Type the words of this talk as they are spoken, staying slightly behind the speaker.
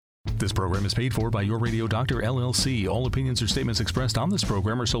This program is paid for by Your Radio Doctor, LLC. All opinions or statements expressed on this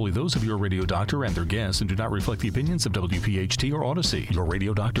program are solely those of Your Radio Doctor and their guests and do not reflect the opinions of WPHT or Odyssey. Your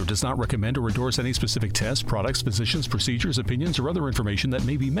Radio Doctor does not recommend or endorse any specific tests, products, physicians, procedures, opinions, or other information that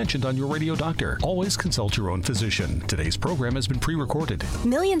may be mentioned on Your Radio Doctor. Always consult your own physician. Today's program has been pre-recorded.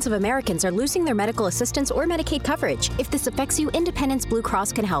 Millions of Americans are losing their medical assistance or Medicaid coverage. If this affects you, Independence Blue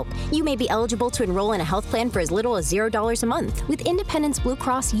Cross can help. You may be eligible to enroll in a health plan for as little as $0 a month. With Independence Blue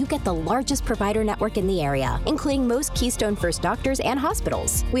Cross, you get the largest provider network in the area, including most Keystone First doctors and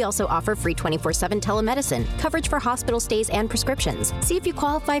hospitals. We also offer free 24/7 telemedicine, coverage for hospital stays and prescriptions. See if you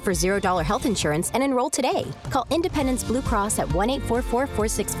qualify for $0 health insurance and enroll today. Call Independence Blue Cross at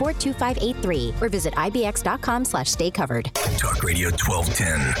 1-844-464-2583 or visit ibx.com/stay covered. Talk Radio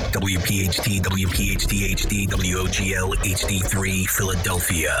 1210, WPHT, WPHT HD, WOGL HD3,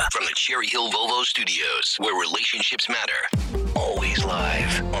 Philadelphia. From the Cherry Hill Volvo Studios, where relationships matter. Always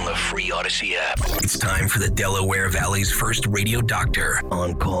live on the free Odyssey app. It's time for the Delaware Valley's first radio doctor.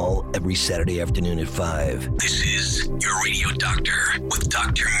 On call every Saturday afternoon at 5. This is Your Radio Doctor with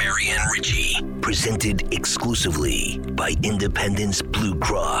Dr. Marianne Ritchie. Presented exclusively by Independence Blue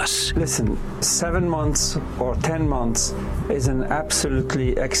Cross. Listen, 7 months or 10 months is an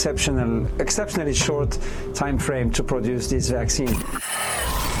absolutely exceptionally short time frame to produce this vaccine.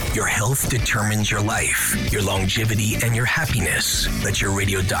 Your health determines your life, your longevity, and your happiness. Let your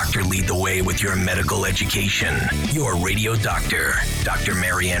radio doctor lead the way with your medical education. Your Radio Doctor, Dr.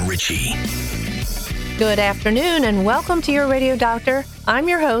 Marianne Ritchie. Good afternoon and welcome to Your Radio Doctor. I'm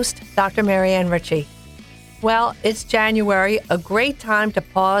your host, Dr. Marianne Ritchie. Well, it's January, a great time to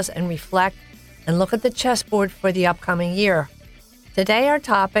pause and reflect and look at the chessboard for the upcoming year. Today our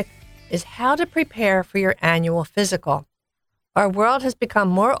topic is how to prepare for your annual physical. Our world has become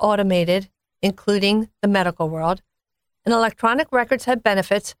more automated, including the medical world, and electronic records have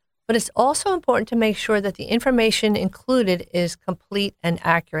benefits, but it's also important to make sure that the information included is complete and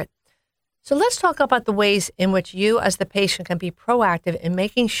accurate. So let's talk about the ways in which you as the patient can be proactive in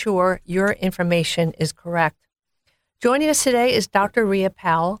making sure your information is correct. Joining us today is Dr. Rhea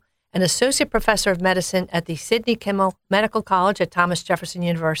Powell, an associate professor of medicine at the Sidney Kimmel Medical College at Thomas Jefferson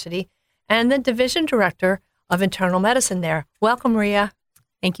University and the division director of internal medicine there. Welcome, Rhea.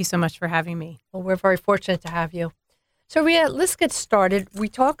 Thank you so much for having me. Well, we're very fortunate to have you. So, Rhea, let's get started. We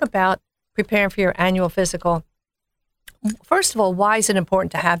talk about preparing for your annual physical. First of all, why is it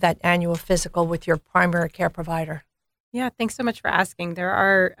important to have that annual physical with your primary care provider? Yeah, thanks so much for asking. There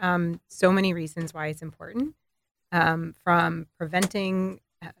are so many reasons why it's important, from preventing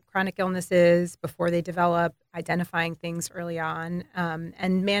chronic illnesses before they develop, identifying things early on,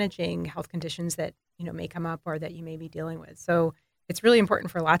 and managing health conditions that may come up or that you may be dealing with. So it's really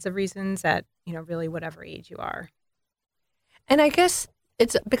important for lots of reasons at, really whatever age you are. And I guess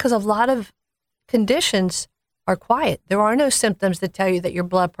it's because a lot of conditions are quiet. There are no symptoms that tell you that your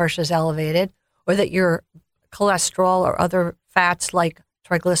blood pressure is elevated or that your cholesterol or other fats like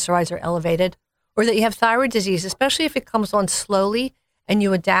triglycerides are elevated or that you have thyroid disease, especially if it comes on slowly and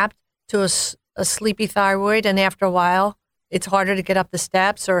you adapt to a sleepy thyroid and after a while it's harder to get up the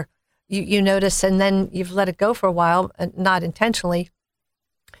steps or you notice, and then you've let it go for a while, not intentionally.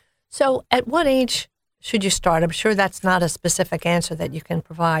 So at what age should you start? I'm sure that's not a specific answer that you can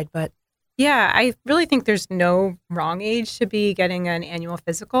provide, but. Yeah, I really think there's no wrong age to be getting an annual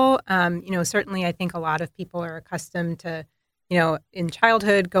physical. Certainly I think a lot of people are accustomed to, in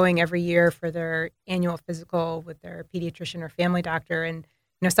childhood going every year for their annual physical with their pediatrician or family doctor. And,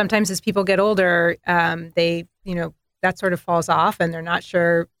 sometimes as people get older, they, that sort of falls off and they're not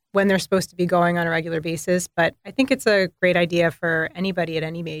sure when they're supposed to be going on a regular basis. But I think it's a great idea for anybody at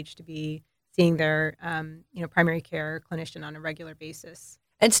any age to be seeing their, primary care clinician on a regular basis.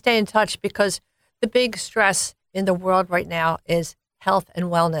 And stay in touch because the big stress in the world right now is health and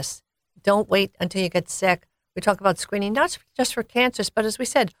wellness. Don't wait until you get sick. We talk about screening, not just for cancers, but as we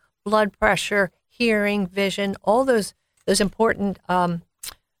said, blood pressure, hearing, vision, all those important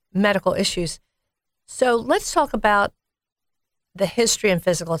medical issues. So let's talk about the history and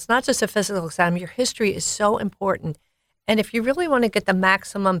physical. It's not just a physical exam. Your history is so important. And if you really want to get the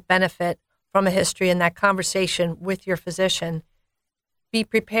maximum benefit from a history and that conversation with your physician, be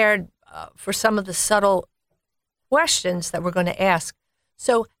prepared for some of the subtle questions that we're going to ask.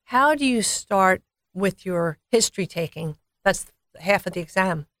 So how do you start with your history taking? That's half of the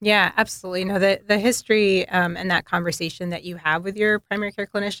exam. Yeah, absolutely. The history and that conversation that you have with your primary care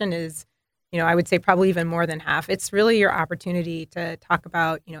clinician is, I would say probably even more than half. It's really your opportunity to talk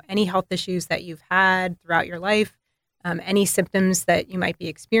about, any health issues that you've had throughout your life, any symptoms that you might be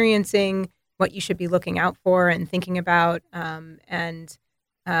experiencing, what you should be looking out for and thinking about, and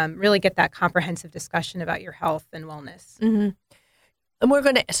really get that comprehensive discussion about your health and wellness. Mm-hmm. And we're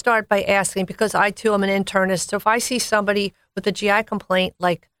going to start by asking, because I too am an internist. So if I see somebody with a GI complaint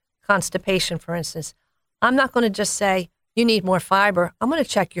like constipation, for instance, I'm not going to just say, you need more fiber. I'm going to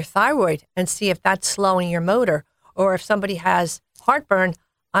check your thyroid and see if that's slowing your motor. Or if somebody has heartburn,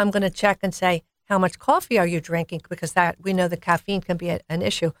 I'm going to check and say, how much coffee are you drinking? Because that we know that caffeine can be an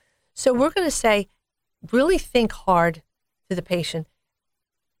issue. So we're going to say, really think hard to the patient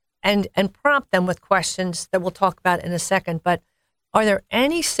and prompt them with questions that we'll talk about in a second. But are there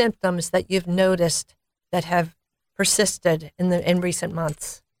any symptoms that you've noticed that have persisted in recent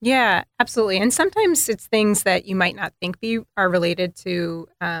months? Yeah, absolutely. And sometimes it's things that you might not think are related to,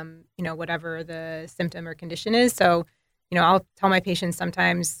 whatever the symptom or condition is. So, I'll tell my patients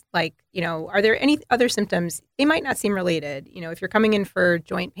sometimes, like, are there any other symptoms? They might not seem related. If you're coming in for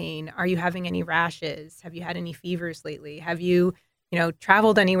joint pain, are you having any rashes? Have you had any fevers lately? Have you,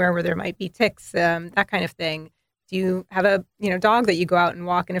 traveled anywhere where there might be ticks, that kind of thing? Do you have a dog that you go out and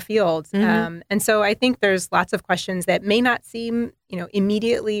walk in a field? Mm-hmm. And so I think there's lots of questions that may not seem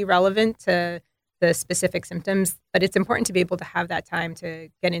immediately relevant to the specific symptoms, but it's important to be able to have that time to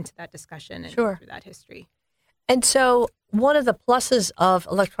get into that discussion and go through that history. And so one of the pluses of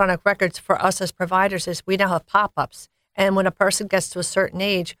electronic records for us as providers is we now have pop-ups. And when a person gets to a certain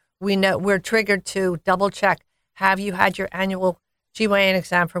age, we know we're triggered to double check. Have you had your annual GYN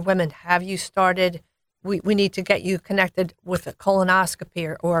exam for women? Have you started? We need to get you connected with a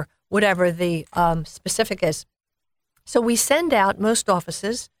colonoscopy or whatever the specific is. So we send out, most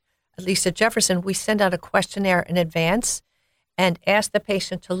offices, at least at Jefferson, we send out a questionnaire in advance and ask the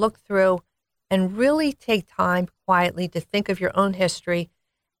patient to look through and really take time quietly to think of your own history.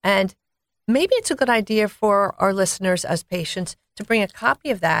 And maybe it's a good idea for our listeners as patients to bring a copy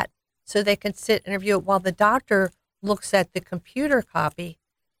of that so they can sit and review it while the doctor looks at the computer copy.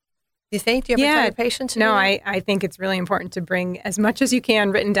 Do you think? Do you ever tell your patients? No, I think it's really important to bring as much as you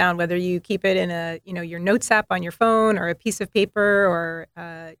can written down, whether you keep it in a, your notes app on your phone or a piece of paper or,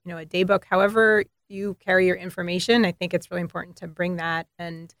 a day book, however you carry your information. I think it's really important to bring that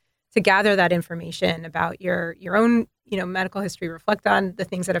and to gather that information about your own, medical history, reflect on the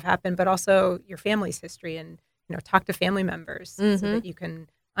things that have happened, but also your family's history and, talk to family members so that you can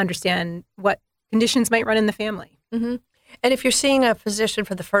understand what conditions might run in the family. Mm-hmm. And if you're seeing a physician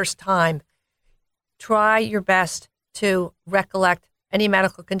for the first time, try your best to recollect any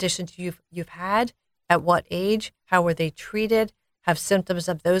medical conditions you've had, at what age, how were they treated, have symptoms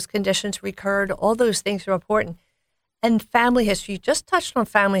of those conditions recurred. All those things are important. And family history, you just touched on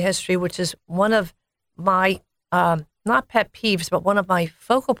family history, which is one of my, not pet peeves, but one of my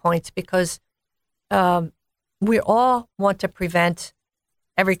focal points because we all want to prevent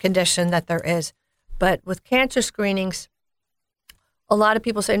every condition that there is. But with cancer screenings, a lot of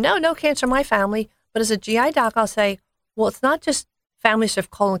people say, no cancer in my family. But as a GI doc, I'll say, well, it's not just families of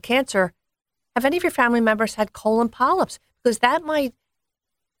colon cancer. Have any of your family members had colon polyps? Because that might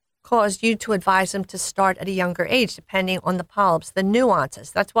cause you to advise them to start at a younger age, depending on the polyps, the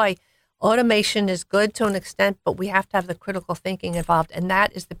nuances. That's why automation is good to an extent, but we have to have the critical thinking involved. And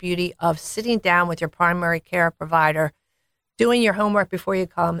that is the beauty of sitting down with your primary care provider, doing your homework before you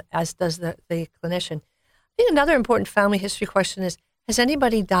come, as does the clinician. I think another important family history question is, has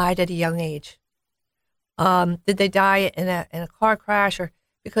anybody died at a young age? Did they die in a car crash? Or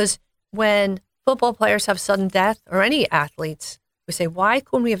because when football players have sudden death, or any athletes, we say, why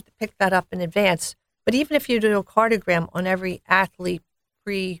couldn't we have picked that up in advance? But even if you do a cardiogram on every athlete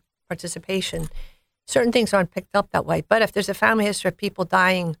pre-participation, certain things aren't picked up that way. But if there's a family history of people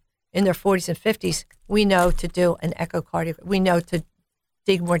dying in their 40s and 50s, we know to do an echocardiogram. We know to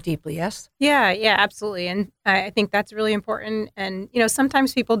dig more deeply, yes? Yeah, absolutely. And I think that's really important. And,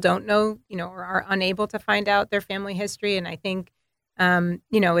 sometimes people don't know, or are unable to find out their family history. And I think,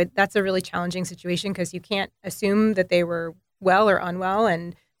 that's a really challenging situation because you can't assume that they were well or unwell.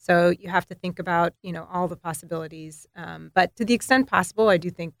 And so you have to think about, all the possibilities. But to the extent possible, I do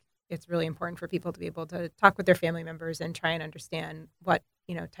think it's really important for people to be able to talk with their family members and try and understand what,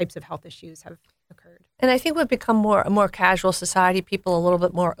 types of health issues have occurred. And I think we've become a more casual society, people a little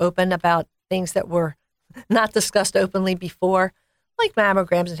bit more open about things that were not discussed openly before, like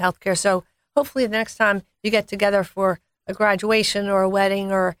mammograms and healthcare. So hopefully the next time you get together for a graduation or a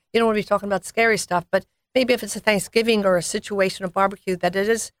wedding, or you don't want to be talking about scary stuff, but maybe if it's a Thanksgiving or a situation of barbecue, that it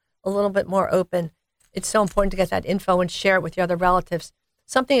is a little bit more open. It's so important to get that info and share it with your other relatives.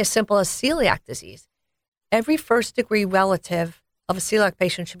 Something as simple as celiac disease. Every first-degree relative of a celiac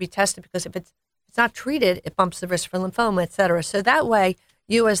patient should be tested because if it's not treated, it bumps the risk for lymphoma, et cetera. So that way,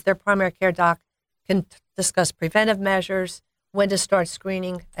 you as their primary care doc can discuss preventive measures, when to start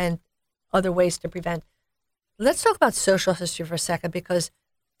screening, and other ways to prevent. Let's talk about social history for a second, because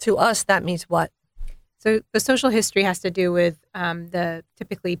to us, that means what? So the social history has to do with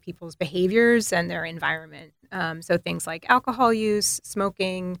typically people's behaviors and their environment. So things like alcohol use,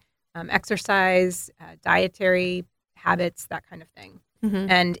 smoking, exercise, dietary habits, that kind of thing. Mm-hmm.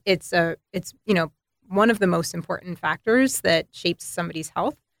 And it's one of the most important factors that shapes somebody's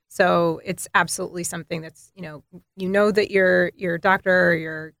health. So it's absolutely something that's that your doctor or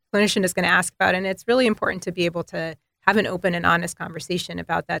your clinician is going to ask about, and it's really important to be able to have an open and honest conversation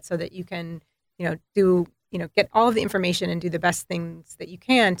about that, so that you can get all of the information and do the best things that you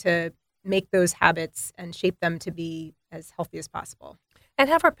can to make those habits and shape them to be as healthy as possible. And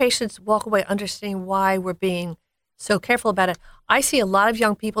have our patients walk away understanding why we're being so careful about it. I see a lot of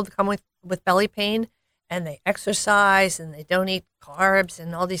young people that come with belly pain, and they exercise and they don't eat carbs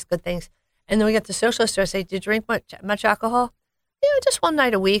and all these good things. And then we get the social history. I say, do you drink much alcohol? Just one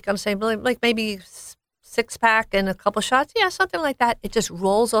night a week. I'm saying like maybe 6-pack and a couple shots. Yeah, something like that. It just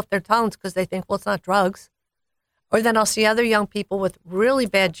rolls off their tongues because they think, well, it's not drugs. Or then I'll see other young people with really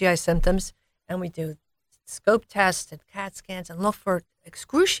bad GI symptoms, and we do scope tests and CAT scans and look for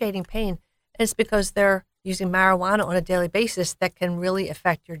excruciating pain. And it's because they're using marijuana on a daily basis that can really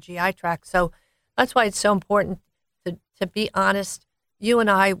affect your GI tract. So that's why it's so important to be honest. You and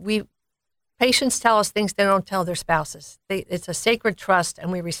I, patients tell us things they don't tell their spouses. It's a sacred trust,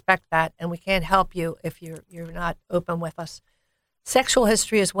 and we respect that, and we can't help you if you're not open with us. Sexual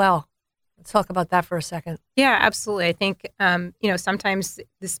history as well. Let's talk about that for a second. Yeah, absolutely. I think, sometimes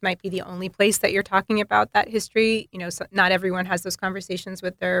this might be the only place that you're talking about that history. So not everyone has those conversations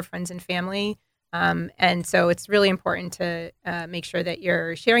with their friends and family. And so it's really important to make sure that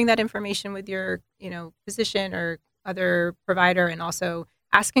you're sharing that information with your, physician or other provider, and also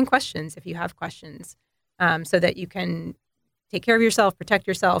asking questions if you have questions, so that you can take care of yourself, protect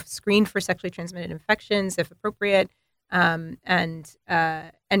yourself, screen for sexually transmitted infections if appropriate, and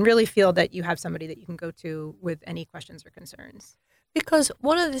really feel that you have somebody that you can go to with any questions or concerns. Because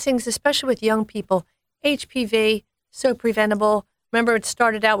one of the things, especially with young people, HPV, so preventable. Remember, it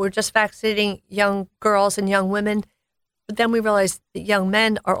started out, we were just vaccinating young girls and young women, but then we realized that young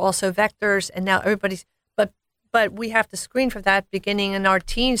men are also vectors, and now everybody's, but we have to screen for that beginning in our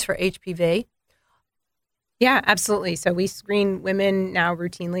teens for HPV. Yeah, absolutely. So we screen women now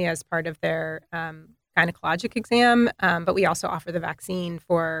routinely as part of their gynecologic exam, but we also offer the vaccine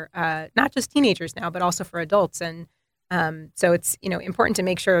for not just teenagers now, but also for adults. And so it's important to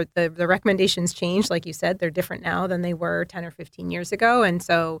make sure the recommendations change. Like you said, they're different now than they were 10 or 15 years ago. And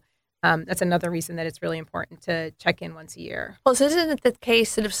so that's another reason that it's really important to check in once a year. Well, so isn't it the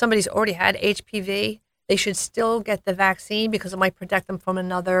case that if somebody's already had HPV, they should still get the vaccine because it might protect them from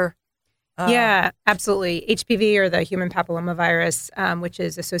another? Yeah, absolutely. HPV, or the human papillomavirus, which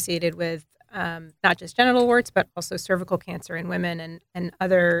is associated with not just genital warts, but also cervical cancer in women and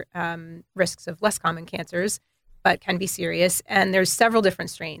other risks of less common cancers, but can be serious. And there's several different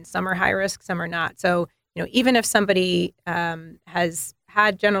strains. Some are high risk, some are not. So, even if somebody has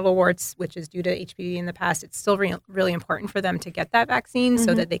had genital warts, which is due to HPV in the past, it's still really important for them to get that vaccine, mm-hmm.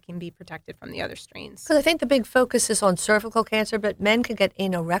 so that they can be protected from the other strains. Because I think the big focus is on cervical cancer, but men can get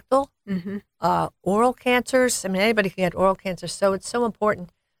anorectal, mm-hmm. Oral cancers. I mean, anybody can get oral cancer. So it's so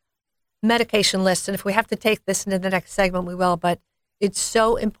important. Medication list. And if we have to take this into the next segment, we will. But it's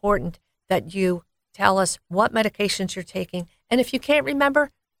so important that you tell us what medications you're taking. And if you can't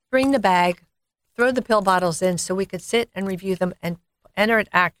remember, bring the bag, throw the pill bottles in so we could sit and review them and enter it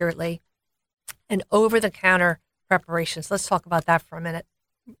accurately. And over-the-counter preparations. Let's talk about that for a minute.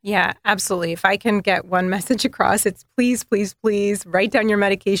 Yeah, absolutely. If I can get one message across, it's please, please, please write down your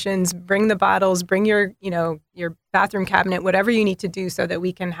medications, bring the bottles, bring your bathroom cabinet, whatever you need to do so that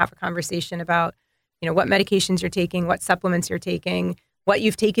we can have a conversation about, what medications you're taking, what supplements you're taking, what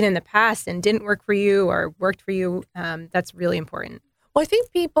you've taken in the past and didn't work for you or worked for you. That's really important. Well, I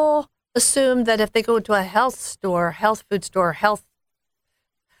think people assume that if they go to a health food store,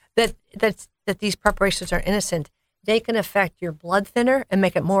 that these preparations are innocent. They can affect your blood thinner and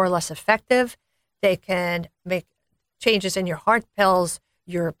make it more or less effective. They can make changes in your heart pills,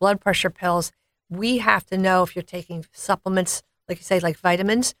 your blood pressure pills. We have to know if you're taking supplements, like you say, like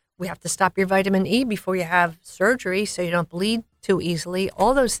vitamins. We have to stop your vitamin E before you have surgery so you don't bleed too easily.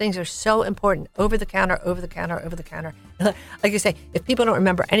 All those things are so important. Over the counter, over the counter, over the counter. Like you say, if people don't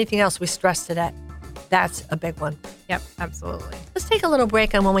remember anything else we stressed today, that's a big one. Yep, absolutely. Let's take a little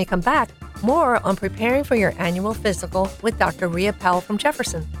break, and when we come back, more on preparing for your annual physical with Dr. Rhea Powell from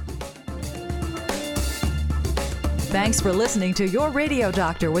Jefferson. Thanks for listening to Your Radio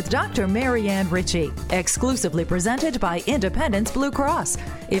Doctor with Dr. Marianne Ritchie, exclusively presented by Independence Blue Cross.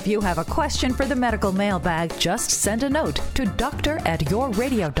 If you have a question for the medical mailbag, just send a note to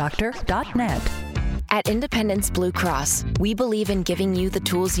doctor@yourradiodoctor.net. At Independence Blue Cross, we believe in giving you the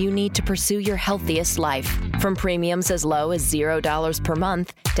tools you need to pursue your healthiest life. From premiums as low as $0 per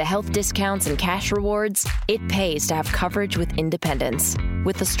month to health discounts and cash rewards, it pays to have coverage with Independence.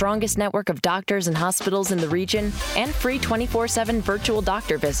 With the strongest network of doctors and hospitals in the region and free 24/7 virtual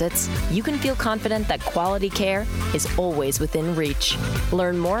doctor visits, you can feel confident that quality care is always within reach.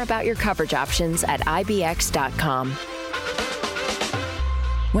 Learn more about your coverage options at ibx.com.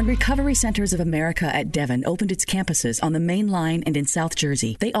 When Recovery Centers of America at Devon opened its campuses on the Main Line and in South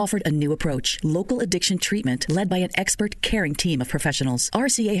Jersey, they offered a new approach, local addiction treatment led by an expert, caring team of professionals.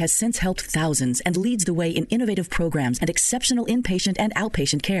 RCA has since helped thousands and leads the way in innovative programs and exceptional inpatient and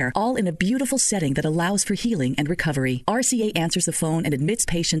outpatient care, all in a beautiful setting that allows for healing and recovery. RCA answers the phone and admits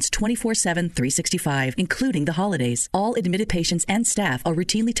patients 24/7, 365, including the holidays. All admitted patients and staff are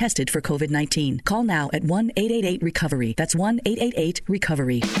routinely tested for COVID-19. Call now at 1-888-RECOVERY. That's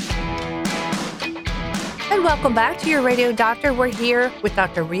 1-888-RECOVERY. And welcome back to Your Radio Doctor. We're here with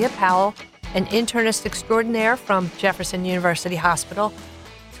Dr. Rhea Powell, an internist extraordinaire from Jefferson University Hospital,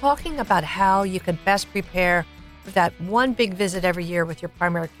 talking about how you can best prepare for that one big visit every year with your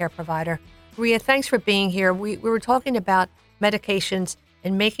primary care provider. Rhea, thanks for being here. We were talking about medications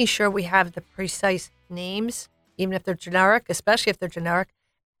and making sure we have the precise names, even if they're generic, especially if they're generic,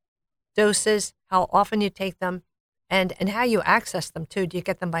 doses, how often you take them, and how you access them, too. Do you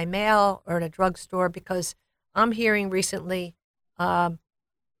get them by mail or at a drugstore? Because I'm hearing recently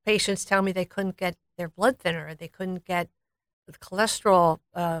patients tell me they couldn't get their blood thinner. They couldn't get the cholesterol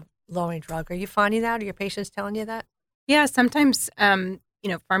lowering drug. Are you finding that? Are your patients telling you that? Yeah, sometimes,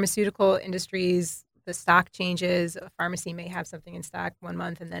 pharmaceutical industries, the stock changes. A pharmacy may have something in stock one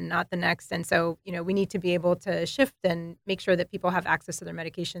month and then not the next. And so, we need to be able to shift and make sure that people have access to their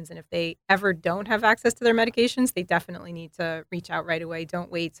medications. And if they ever don't have access to their medications, they definitely need to reach out right away.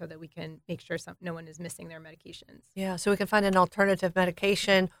 Don't wait, so that we can make sure no one is missing their medications. Yeah, so we can find an alternative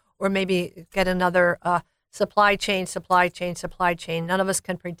medication or maybe get another supply chain. None of us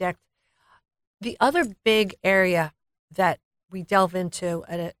can predict. The other big area that we delve into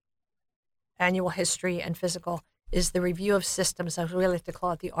at an annual history and physical is the review of systems. I really like to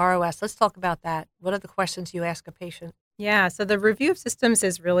call it the ROS. Let's talk about that. What are the questions you ask a patient? Yeah, so the review of systems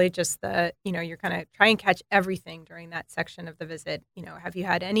is really just you're kind of try and catch everything during that section of the visit. Have you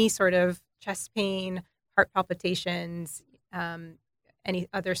had any sort of chest pain, heart palpitations, any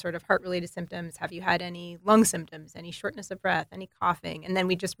other sort of heart-related symptoms? Have you had any lung symptoms, any shortness of breath, any coughing? And then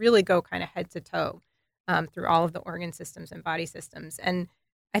we just really go kind of head to toe through all of the organ systems and body systems. And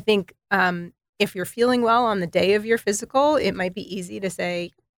I think if you're feeling well on the day of your physical, it might be easy to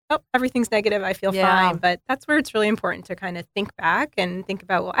say, oh, everything's negative, I feel fine. But that's where it's really important to kind of think back and think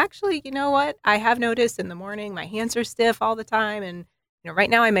about, well, actually, you know what? I have noticed in the morning my hands are stiff all the time. And right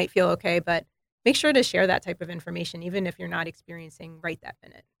now I might feel okay, but make sure to share that type of information, even if you're not experiencing right that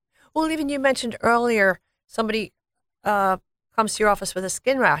minute. Well, even you mentioned earlier, somebody comes to your office with a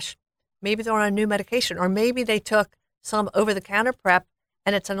skin rash. Maybe they're on a new medication, or maybe they took some over-the-counter prep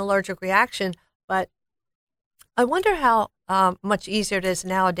and it's an allergic reaction. But I wonder how much easier it is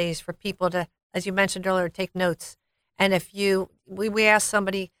nowadays for people to, as you mentioned earlier, take notes. And if we ask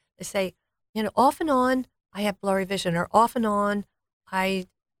somebody, they say, off and on, I have blurry vision, or off and on, when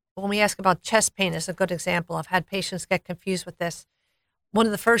we ask about chest pain is a good example. I've had patients get confused with this. One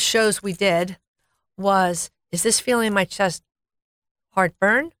of the first shows we did was, is this feeling in my chest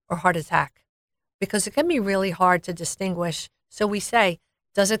heartburn or heart attack? Because it can be really hard to distinguish. So we say,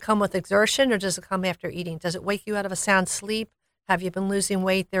 does it come with exertion or does it come after eating? Does it wake you out of a sound sleep? Have you been losing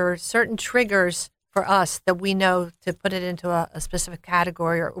weight? There are certain triggers for us that we know to put it into a specific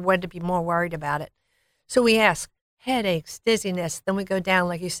category or when to be more worried about it. So we ask, headaches, dizziness. Then we go down,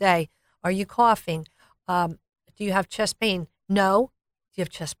 like you say, are you coughing? Do you have chest pain? No. Do you have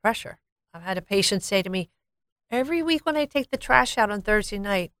chest pressure? I've had a patient say to me, every week when I take the trash out on Thursday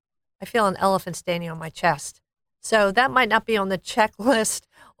night, I feel an elephant standing on my chest. So that might not be on the checklist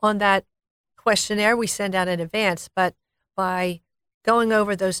on that questionnaire we send out in advance, but by going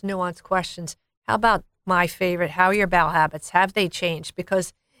over those nuanced questions, how about my favorite, how are your bowel habits? Have they changed?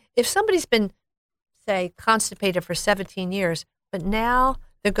 Because if somebody's been, say, constipated for 17 years, but now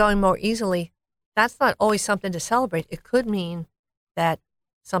they're going more easily, that's not always something to celebrate. It could mean that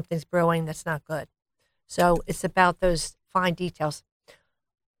something's brewing that's not good. So it's about those fine details.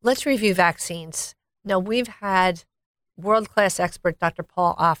 Let's review vaccines. Now, we've had world-class expert Dr.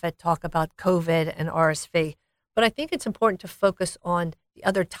 Paul Offit talk about COVID and RSV, But I think it's important to focus on the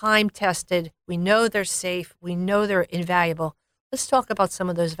other time-tested. We know they're safe. We know they're invaluable. Let's talk about some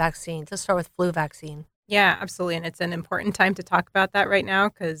of those vaccines. Let's start with flu vaccine. Yeah, absolutely. And it's an important time to talk about that right now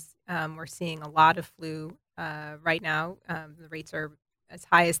because we're seeing a lot of flu right now. The rates are as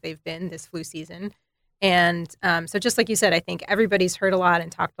high as they've been this flu season. And so just like you said, I think everybody's heard a lot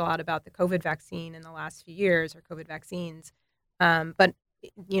and talked a lot about the COVID vaccine in the last few years, or COVID vaccines. But,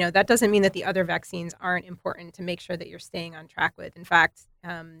 that doesn't mean that the other vaccines aren't important to make sure that you're staying on track with. In fact,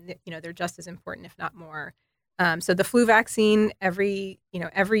 they're just as important, if not more. So the flu vaccine, every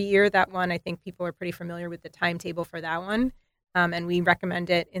year, that one, I think people are pretty familiar with the timetable for that one. And we recommend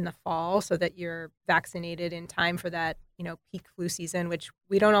it in the fall so that you're vaccinated in time for that, peak flu season, which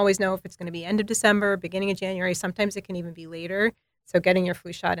we don't always know if it's going to be end of December, beginning of January. Sometimes it can even be later. So getting your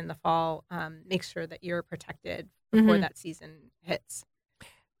flu shot in the fall makes sure that you're protected before that season hits.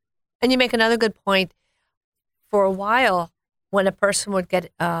 And you make another good point. For a while, when a person would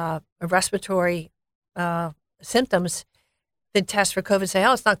get a respiratory symptoms, they'd test for COVID, say,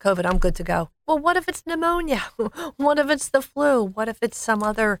 oh, it's not COVID, I'm good to go. Well, what if it's pneumonia? What if it's the flu? What if it's some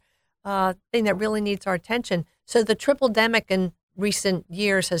other thing that really needs our attention? So the triple-demic in recent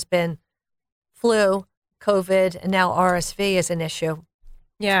years has been flu, COVID, and now RSV is an issue.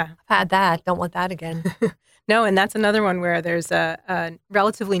 Yeah. I've had that. Don't want that again. No, and that's another one where there's a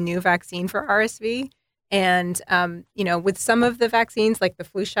relatively new vaccine for RSV. And, with some of the vaccines, like the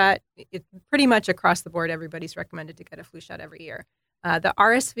flu shot, it pretty much across the board, everybody's recommended to get a flu shot every year. The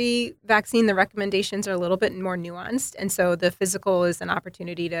RSV vaccine, the recommendations are a little bit more nuanced. And so the physical is an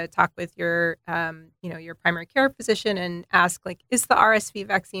opportunity to talk with your primary care physician and ask, is the RSV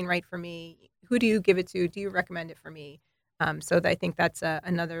vaccine right for me? Who do you give it to? Do you recommend it for me? So I think that's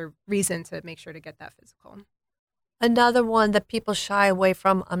another reason to make sure to get that physical. Another one that people shy away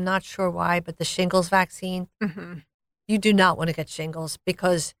from, I'm not sure why, but the shingles vaccine. Mm-hmm. You do not want to get shingles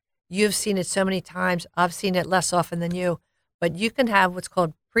because you've seen it so many times. I've seen it less often than you. But you can have what's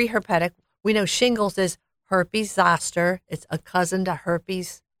called preherpetic. We know shingles is herpes zoster. It's a cousin to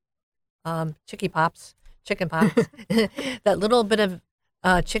herpes chickenpox. That little bit of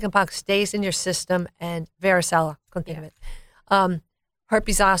chickenpox stays in your system, and varicella, couldn't think of it.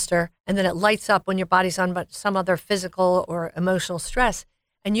 Herpes zoster, and then it lights up when your body's on some other physical or emotional stress.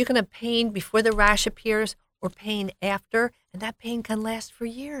 And you can have pain before the rash appears or pain after, and that pain can last for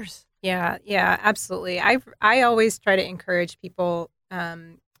years. Yeah, absolutely. I always try to encourage people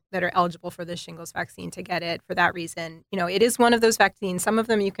that are eligible for the shingles vaccine to get it for that reason. It is one of those vaccines. Some of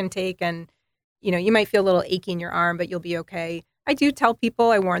them you can take and, you might feel a little achy in your arm, but you'll be okay. I do tell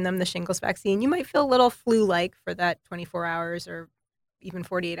people, I warn them, the shingles vaccine, you might feel a little flu-like for that 24 hours or even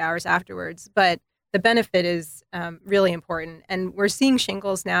 48 hours afterwards. But the benefit is really important. And we're seeing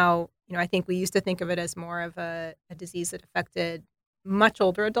shingles now. I think we used to think of it as more of a disease that affected much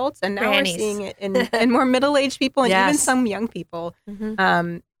older adults, and now Grannies. We're seeing it in more middle-aged people and even some young people.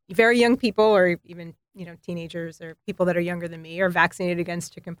 Mm-hmm. Very young people, or even teenagers or people that are younger than me, are vaccinated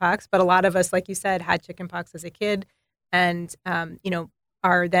against chickenpox. But a lot of us, like you said, had chickenpox as a kid, and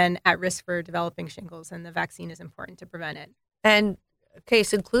are then at risk for developing shingles, and the vaccine is important to prevent it. And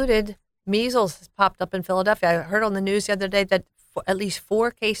case included, measles has popped up in Philadelphia. I heard on the news the other day that at least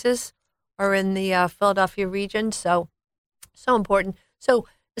 4 cases are in the Philadelphia region. So important. So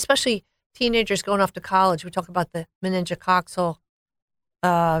especially teenagers going off to college, we talk about the meningococcal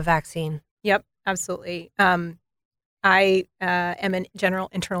vaccine. Yep, absolutely. I am a general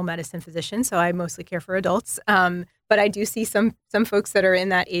internal medicine physician, so I mostly care for adults. But I do see some folks that are in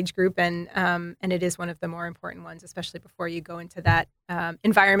that age group, and it is one of the more important ones, especially before you go into that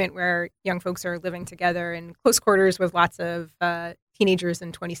environment where young folks are living together in close quarters with lots of teenagers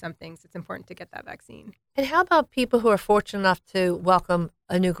and 20-somethings. It's important to get that vaccine. And how about people who are fortunate enough to welcome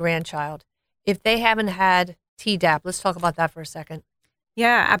a new grandchild? If they haven't had Tdap, let's talk about that for a second.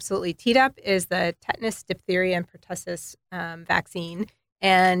 Yeah, absolutely. Tdap is the tetanus, diphtheria, and pertussis vaccine.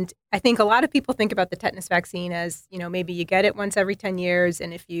 And I think a lot of people think about the tetanus vaccine as, maybe you get it once every 10 years,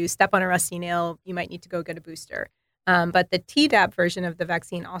 and if you step on a rusty nail, you might need to go get a booster. But the Tdap version of the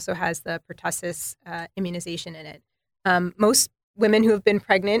vaccine also has the pertussis immunization in it. Most women who have been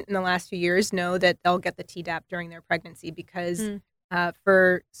pregnant in the last few years know that they'll get the Tdap during their pregnancy because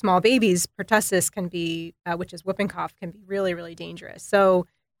for small babies, pertussis can be, which is whooping cough, can be really, really dangerous. So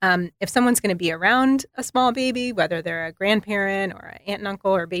if someone's going to be around a small baby, whether they're a grandparent or an aunt and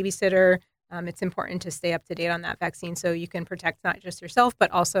uncle or babysitter, it's important to stay up to date on that vaccine so you can protect not just yourself,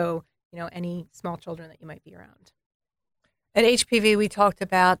 but also, any small children that you might be around. At HPV, we talked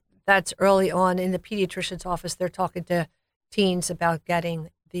about that's early on in the pediatrician's office. They're talking to teens about getting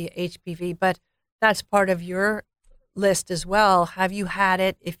the HPV, but that's part of your list as well. Have you had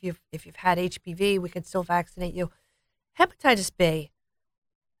it? If you've had HPV, we can still vaccinate you. Hepatitis B.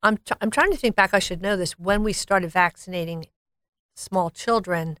 I'm trying to think back. I should know this. When we started vaccinating small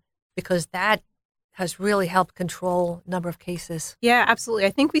children, because that has really helped control number of cases. Yeah, absolutely. I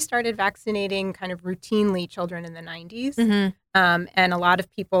think we started vaccinating kind of routinely children in the 90s. And a lot of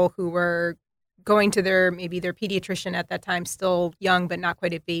people who were going to their pediatrician at that time, still young but not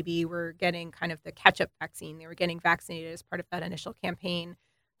quite a baby, were getting kind of the catch-up vaccine. They were getting vaccinated as part of that initial campaign.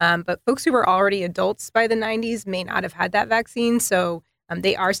 But folks who were already adults by the 90s may not have had that vaccine, so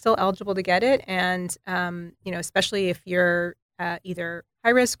they are still eligible to get it. And, especially if you're either high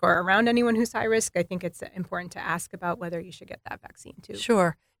risk or around anyone who's high risk, I think it's important to ask about whether you should get that vaccine too.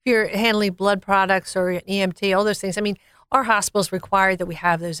 Sure. If you're handling blood products or EMT, all those things. I mean, our hospitals require that we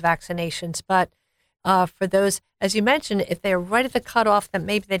have those vaccinations. But for those, as you mentioned, if they're right at the cutoff, that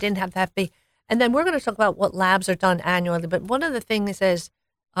maybe they didn't have that B. And then we're going to talk about what labs are done annually. But one of the things is,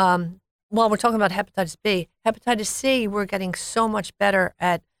 while we're talking about hepatitis B, hepatitis C, we're getting so much better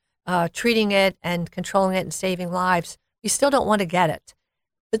at treating it and controlling it and saving lives. You still don't want to get it.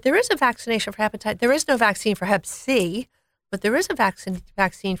 But there is a vaccination for hepatitis. There is no vaccine for hep C, but there is a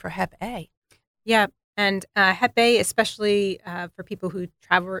vaccine for hep A. Yeah. And hep A, especially for people who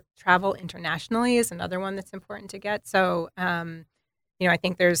travel internationally, is another one that's important to get. So, I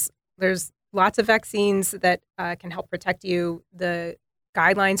think there's lots of vaccines that can help protect you. The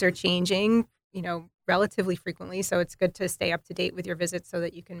guidelines are changing, relatively frequently. So it's good to stay up to date with your visits so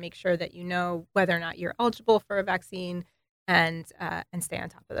that you can make sure that you know whether or not you're eligible for a vaccine and stay on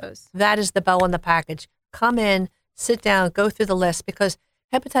top of those. That is the bow on the package. Come in, sit down, go through the list, because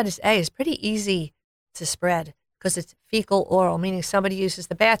hepatitis A is pretty easy to spread because it's fecal oral, meaning somebody uses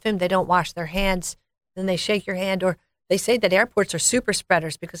the bathroom, they don't wash their hands, then they shake your hand, or they say that airports are super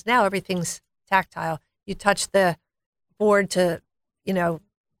spreaders because now everything's tactile. You touch the board to,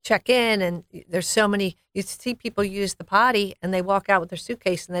 check in, and there's so many, you see people use the potty and they walk out with their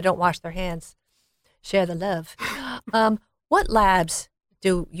suitcase and they don't wash their hands. Share the love. What labs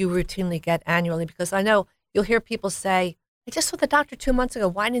do you routinely get annually? Because I know you'll hear people say, I just saw the doctor 2 months ago.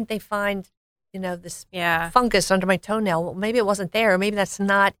 Why didn't they find this fungus under my toenail? Well, maybe it wasn't there, or maybe that's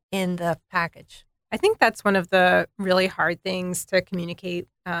not in the package. I think that's one of the really hard things to communicate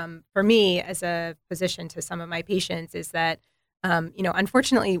for me as a physician to some of my patients is that,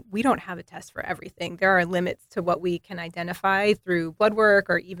 unfortunately, we don't have a test for everything. There are limits to what we can identify through blood work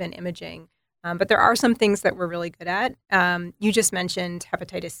or even imaging. But there are some things that we're really good at. You just mentioned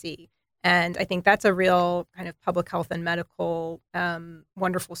hepatitis C. And I think that's a real kind of public health and medical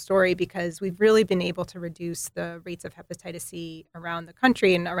wonderful story because we've really been able to reduce the rates of hepatitis C around the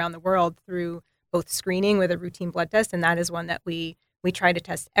country and around the world through both screening with a routine blood test, and that is one that we try to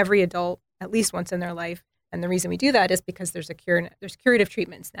test every adult at least once in their life. And the reason we do that is because there's curative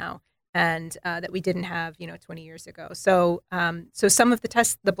treatments now, and that we didn't have 20 years ago. So some of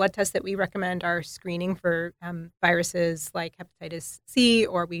the blood tests that we recommend are screening for viruses like hepatitis C,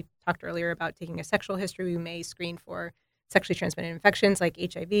 or we talked earlier about taking a sexual history. We may screen for sexually transmitted infections like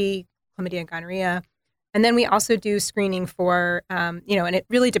HIV, chlamydia, and gonorrhea. And then we also do screening for, and it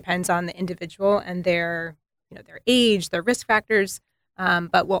really depends on the individual and their age, their risk factors.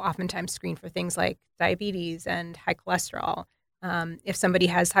 But we'll oftentimes screen for things like diabetes and high cholesterol. If somebody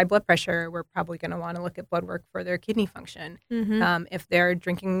has high blood pressure, we're probably going to want to look at blood work for their kidney function. Mm-hmm. If they're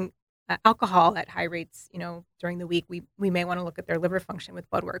drinking alcohol at high rates, during the week, we may want to look at their liver function with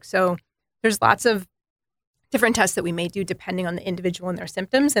blood work. So there's lots of different tests that we may do depending on the individual and their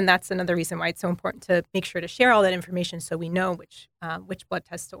symptoms. And that's another reason why it's so important to make sure to share all that information so we know which blood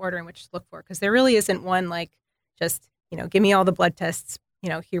tests to order and which to look for. Because there really isn't one like just, give me all the blood tests,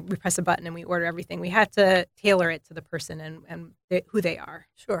 here we press a button and we order everything. We have to tailor it to the person and who they are.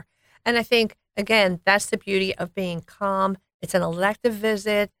 Sure. And I think, again, that's the beauty of being calm. It's an elective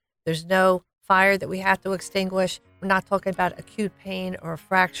visit. There's no fire that we have to extinguish. We're not talking about acute pain or a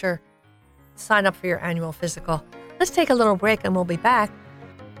fracture. Sign up for your annual physical. Let's take a little break and we'll be back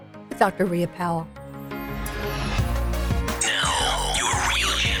with Dr. Rhea Powell. Now, your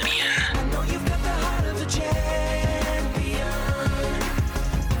real champion. I know you've got the heart of a champion.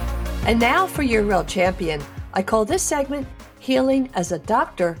 And now for your real champion. I call this segment Healing as a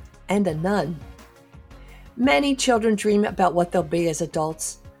Doctor and a Nun. Many children dream about what they'll be as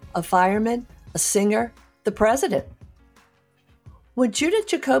adults. A fireman, a singer, the president. When Judith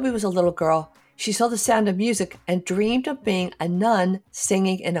Jacoby was a little girl, she saw the sound of music and dreamed of being a nun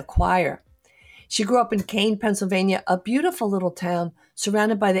singing in a choir. She grew up in Kane, Pennsylvania, a beautiful little town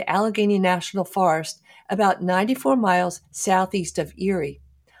surrounded by the Allegheny National Forest, about 94 miles southeast of Erie.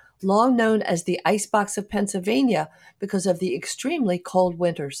 long known as the Icebox of Pennsylvania because of the extremely cold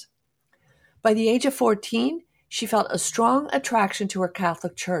winters. By the age of 14, she felt a strong attraction to her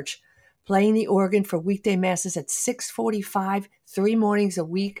Catholic church, playing the organ for weekday masses at 6:45, 3 mornings a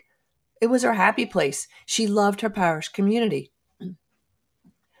week. It was her happy place. She loved her parish community.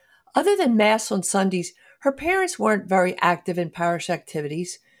 Other than Mass on Sundays, her parents weren't very active in parish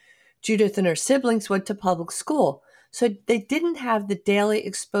activities. Judith and her siblings went to public school, so they didn't have the daily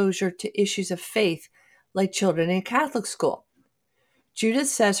exposure to issues of faith like children in Catholic school. Judith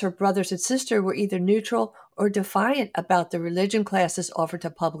says her brothers and sister were either neutral or defiant about the religion classes offered to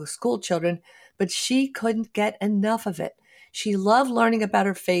public school children, but she couldn't get enough of it. She loved learning about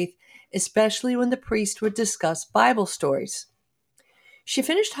her faith, especially when the priest would discuss Bible stories. She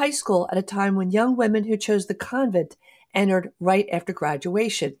finished high school at a time when young women who chose the convent entered right after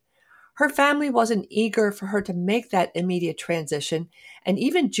graduation. Her family wasn't eager for her to make that immediate transition, and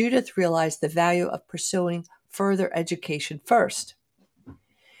even Judith realized the value of pursuing further education first.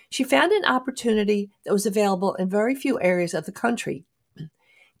 She found an opportunity that was available in very few areas of the country.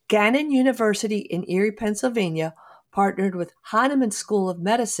 Gannon University in Erie, Pennsylvania, partnered with Hahnemann School of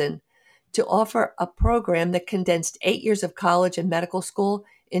Medicine to offer a program that condensed 8 years of college and medical school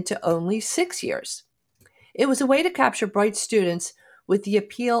into only 6 years. It was a way to capture bright students with the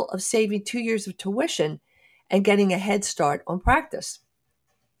appeal of saving 2 years of tuition and getting a head start on practice.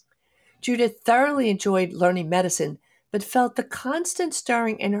 Judith thoroughly enjoyed learning medicine, but felt the constant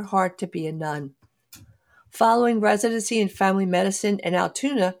stirring in her heart to be a nun. Following residency in family medicine in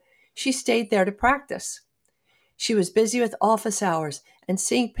Altoona, she stayed there to practice. She was busy with office hours and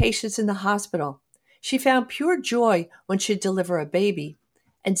seeing patients in the hospital. She found pure joy when she'd deliver a baby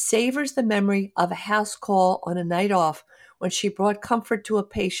and savors the memory of a house call on a night off when she brought comfort to a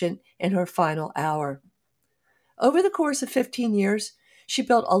patient in her final hour. Over the course of 15 years, she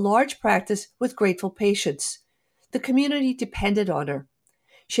built a large practice with grateful patients. The community depended on her.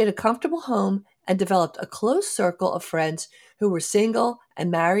 She had a comfortable home and developed a close circle of friends who were single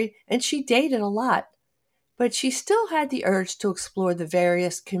and married, and she dated a lot. But she still had the urge to explore the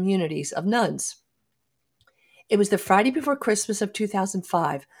various communities of nuns. It was the Friday before Christmas of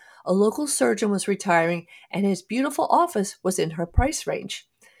 2005. A local surgeon was retiring, and his beautiful office was in her price range.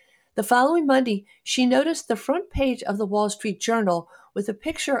 The following Monday, she noticed the front page of the Wall Street Journal with a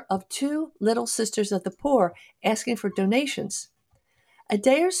picture of 2 little sisters of the poor asking for donations. A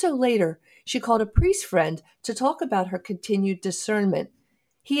day or so later, she called a priest friend to talk about her continued discernment.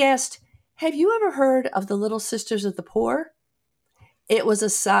 He asked, "Have you ever heard of the Little Sisters of the Poor?" It was a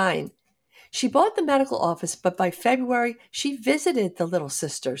sign. She bought the medical office, but by February, she visited the Little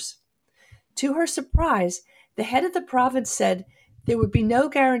Sisters. To her surprise, the head of the province said there would be no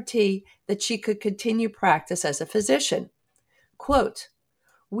guarantee that she could continue practice as a physician. Quote,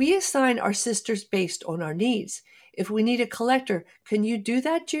 "We assign our sisters based on our needs. If we need a collector, can you do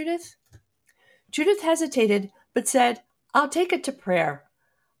that, Judith?" Judith hesitated, but said, "I'll take it to prayer.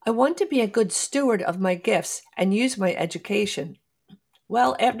 I want to be a good steward of my gifts and use my education."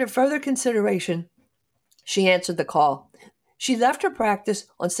 Well, after further consideration, she answered the call. She left her practice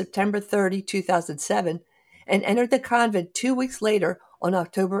on September 30, 2007, and entered the convent 2 weeks later on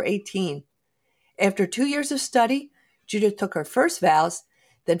October 18. After 2 years of study, Judith took her first vows,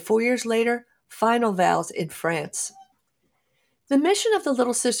 then 4 years later, final vows in France. The mission of the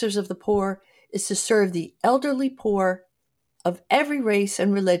Little Sisters of the Poor is to serve the elderly poor of every race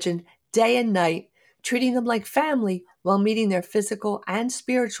and religion day and night, treating them like family while meeting their physical and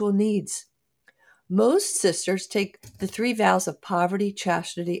spiritual needs. Most sisters take the 3 vows of poverty,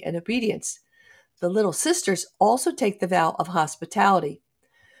 chastity, and obedience. The Little Sisters also take the vow of hospitality,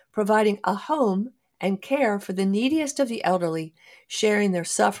 providing a home and care for the neediest of the elderly, sharing their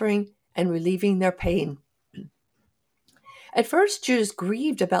suffering and relieving their pain. At first, Judith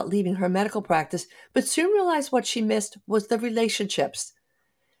grieved about leaving her medical practice, but soon realized what she missed was the relationships.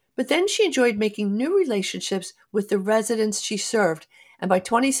 But then she enjoyed making new relationships with the residents she served, and by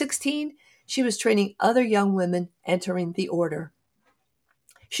 2016, she was training other young women entering the order.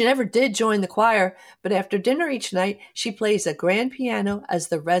 She never did join the choir, but after dinner each night, she plays a grand piano as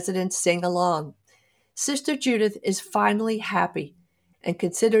the residents sing along. Sister Judith is finally happy and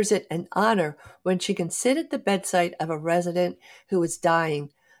considers it an honor when she can sit at the bedside of a resident who is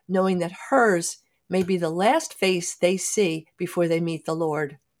dying, knowing that hers may be the last face they see before they meet the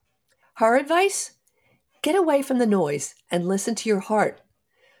Lord. Her advice? Get away from the noise and listen to your heart.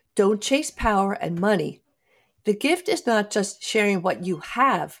 Don't chase power and money. The gift is not just sharing what you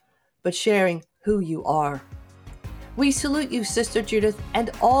have, but sharing who you are. We salute you, Sister Judith, and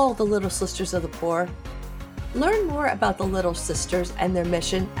all the Little Sisters of the Poor. Learn more about the Little Sisters and their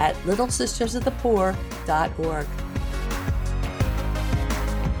mission at littlesistersofthepoor.org.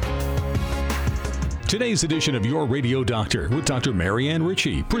 Today's edition of Your Radio Doctor with Dr. Marianne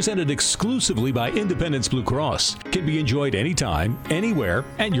Ritchie, presented exclusively by Independence Blue Cross, can be enjoyed anytime, anywhere,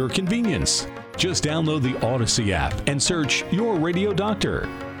 at your convenience. Just download the Odyssey app and search Your Radio Doctor.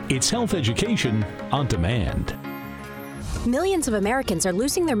 It's health education on demand. Millions of Americans are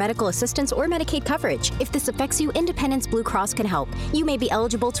losing their medical assistance or Medicaid coverage. If this affects you, Independence Blue Cross can help. You may be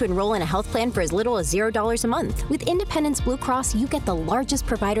eligible to enroll in a health plan for as little as $0 a month. With Independence Blue Cross, you get the largest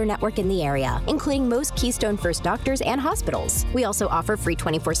provider network in the area, including most Keystone First doctors and hospitals. We also offer free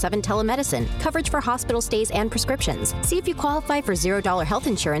 24/7 telemedicine, coverage for hospital stays and prescriptions. See if you qualify for $0 health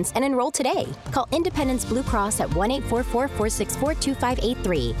insurance and enroll today. Call Independence Blue Cross at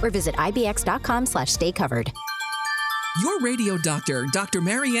 1-844-464-2583 or visit ibx.com/staycovered. Your Radio Doctor, Dr.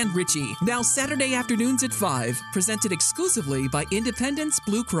 Marianne Ritchie, now Saturday afternoons at 5, presented exclusively by Independence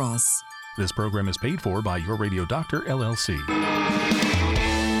Blue Cross. This program is paid for by Your Radio Doctor, LLC.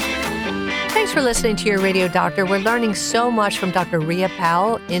 Thanks for listening to Your Radio Doctor. We're learning so much from Dr. Rhea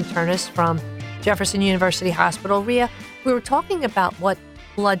Powell, internist from Jefferson University Hospital. Rhea, we were talking about what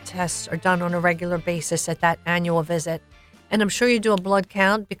blood tests are done on a regular basis at that annual visit. And I'm sure you do a blood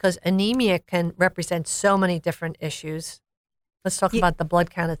count because anemia can represent so many different issues. Let's talk about the blood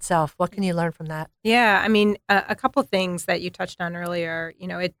count itself. What can you learn from that? Yeah, I mean, a couple things that you touched on earlier. You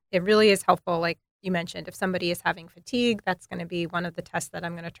know, it really is helpful, like you mentioned, if somebody is having fatigue, that's going to be one of the tests that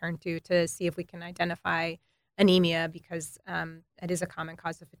I'm going to turn to see if we can identify anemia, because it is a common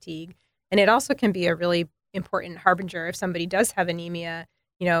cause of fatigue. And it also can be a really important harbinger if somebody does have anemia.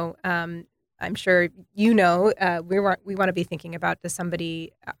 You know, I'm sure you know, we want to be thinking about,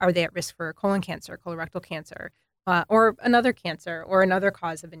 are they at risk for colon cancer, colorectal cancer, or another cancer, or another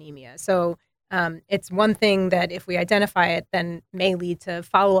cause of anemia? So it's one thing that if we identify it, then may lead to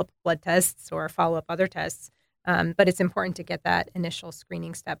follow-up blood tests or follow-up other tests. But it's important to get that initial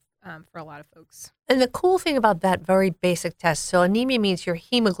screening step for a lot of folks. And the cool thing about that very basic test, so anemia means your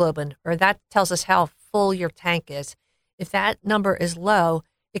hemoglobin, or that tells us how full your tank is. If that number is low,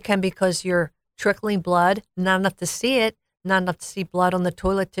 it can be because you're trickling blood, not enough to see it, not enough to see blood on the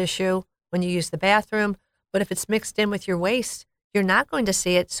toilet tissue when you use the bathroom. But if it's mixed in with your waste, you're not going to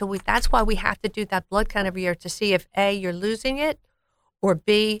see it. So that's why we have to do that blood count every year to see if A, you're losing it, or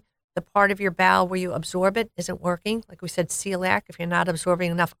B, the part of your bowel where you absorb it isn't working. Like we said, celiac, if you're not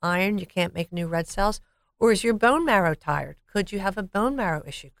absorbing enough iron, you can't make new red cells. Or is your bone marrow tired? Could you have a bone marrow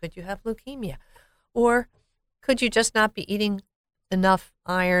issue? Could you have leukemia? Or could you just not be eating enough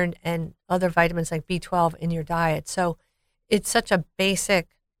iron and other vitamins like B12 in your diet? So it's such a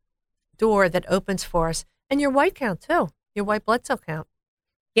basic door that opens for us. And your white count too, your white blood cell count.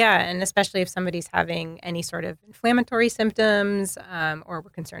 Yeah, and especially if somebody's having any sort of inflammatory symptoms, or we're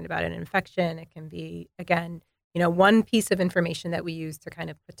concerned about an infection, it can be, again, you know, one piece of information that we use to kind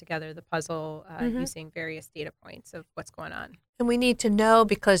of put together the puzzle using various data points of what's going on. And we need to know,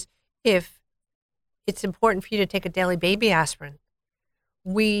 because if it's important for you to take a daily baby aspirin,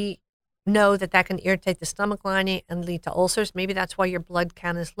 we know that can irritate the stomach lining and lead to ulcers. Maybe that's why your blood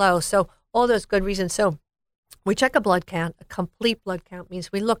count is low. So all those good reasons. So we check a blood count. A complete blood count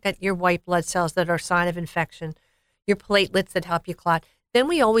means we look at your white blood cells that are a sign of infection, your platelets that help you clot. Then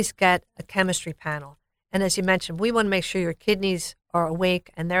we always get a chemistry panel. And as you mentioned, we want to make sure your kidneys are awake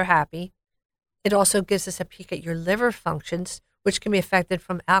and they're happy. It also gives us a peek at your liver functions, which can be affected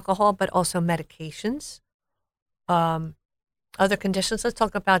from alcohol, but also medications. Other conditions. Let's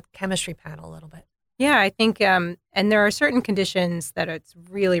talk about chemistry panel a little bit. Yeah, I think, and there are certain conditions that it's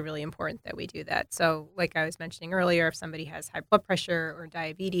really, really important that we do that. So like I was mentioning earlier, if somebody has high blood pressure or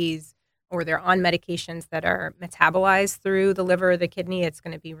diabetes, or they're on medications that are metabolized through the liver or the kidney, it's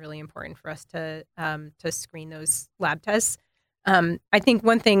going to be really important for us to screen those lab tests. I think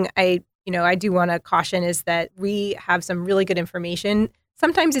one thing I do want to caution is that we have some really good information.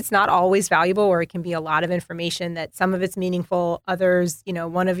 Sometimes it's not always valuable, or it can be a lot of information that some of it's meaningful. Others,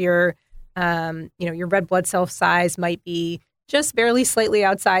 one of your, your red blood cell size might be just barely slightly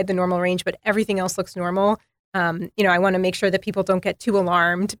outside the normal range, but everything else looks normal. I want to make sure that people don't get too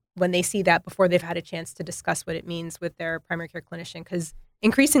alarmed when they see that before they've had a chance to discuss what it means with their primary care clinician, because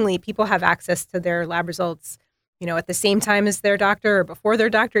increasingly people have access to their lab results, at the same time as their doctor or before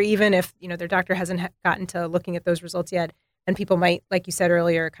their doctor, even if, their doctor hasn't gotten to looking at those results yet. And people might, like you said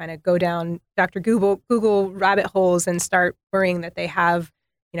earlier, kind of go down Dr. Google rabbit holes and start worrying that they have,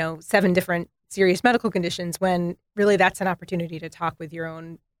 7 different serious medical conditions, when really that's an opportunity to talk with your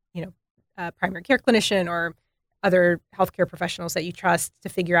own, primary care clinician or other healthcare professionals that you trust to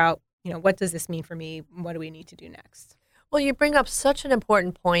figure out what does this mean for me? What do we need to do next? Well, you bring up such an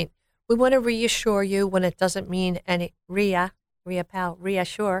important point. We want to reassure you when it doesn't mean any reassure.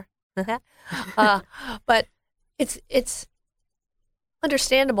 But it's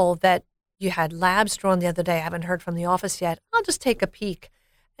understandable that you had labs drawn the other day. I haven't heard from the office yet. I'll just take a peek.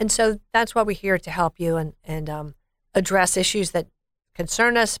 And so that's why we're here to help you and address issues that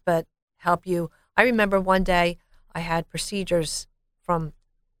concern us, but help you. I remember one day I had procedures from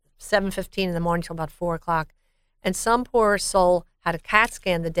 7:15 in the morning till about 4 o'clock. And some poor soul had a CAT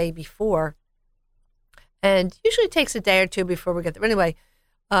scan the day before. And usually it takes a day or two before we get there. Anyway,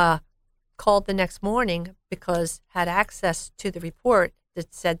 called the next morning because had access to the report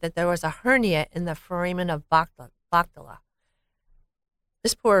that said that there was a hernia in the foramen of Bactala.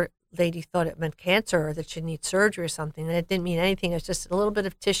 This poor lady thought it meant cancer or that she'd need surgery or something, and it didn't mean anything. It's just a little bit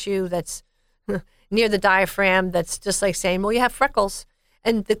of tissue that's near the diaphragm that's just like saying, well, you have freckles.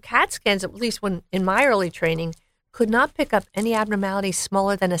 And the CAT scans, at least when in my early training, could not pick up any abnormalities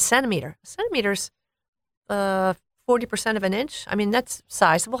smaller than a centimeter. A centimeter's 40% of an inch. I mean, that's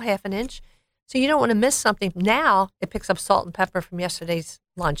sizable, half an inch. So you don't want to miss something. Now it picks up salt and pepper from yesterday's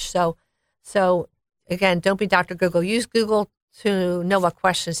lunch. So again, don't be Dr. Google. Use Google to know what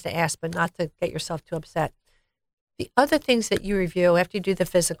questions to ask, but not to get yourself too upset. The other things that you review after you do the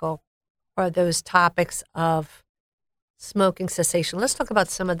physical are those topics of smoking cessation. Let's talk about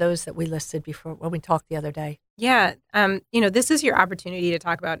some of those that we listed before when we talked the other day. Yeah. This is your opportunity to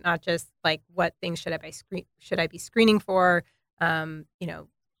talk about not just like what things should I be screening for,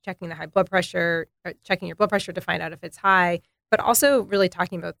 checking the high blood pressure, or checking your blood pressure to find out if it's high, but also really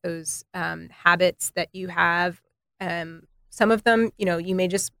talking about those habits that you have. Some of them,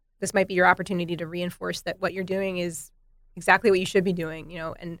 this might be your opportunity to reinforce that what you're doing is exactly what you should be doing,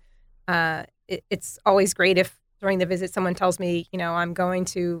 and it's always great if during the visit someone tells me, I'm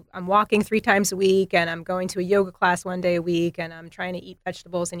walking 3 times a week and I'm going to a yoga class 1 day a week and I'm trying to eat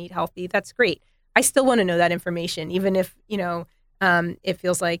vegetables and eat healthy. That's great. I still want to know that information, even if, it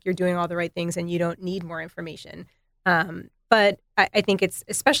feels like you're doing all the right things and you don't need more information. But I think it's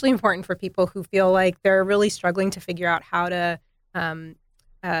especially important for people who feel like they're really struggling to figure out how to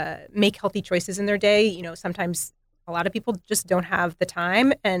make healthy choices in their day. Sometimes a lot of people just don't have the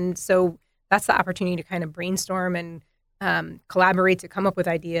time. And so that's the opportunity to kind of brainstorm and collaborate to come up with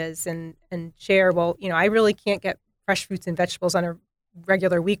ideas and share, I really can't get fresh fruits and vegetables on a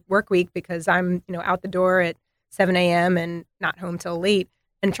regular work week because I'm, out the door at 7 a.m. and not home till late,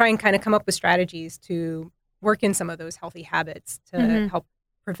 and try and kind of come up with strategies to work in some of those healthy habits to help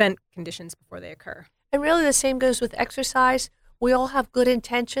prevent conditions before they occur. And really the same goes with exercise. We all have good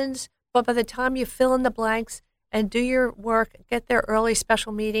intentions, but by the time you fill in the blanks and do your work, get there early,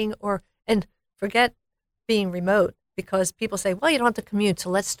 special meeting, and forget being remote, because people say, well, you don't have to commute, so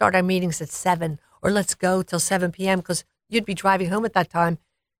let's start our meetings at 7 or let's go till 7 p.m. because you'd be driving home at that time.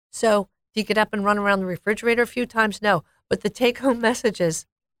 So do you get up and run around the refrigerator a few times? No. But the take-home message is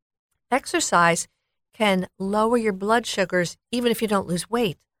exercise can lower your blood sugars even if you don't lose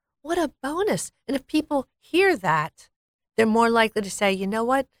weight. What a bonus. And if people hear that, they're more likely to say, you know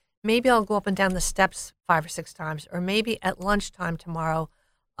what, maybe I'll go up and down the steps 5 or 6 times, or maybe at lunchtime tomorrow,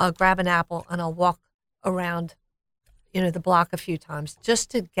 I'll grab an apple and I'll walk around, the block a few times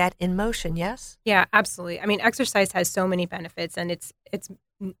just to get in motion. Yes? Yeah, absolutely. I mean, exercise has so many benefits, and it's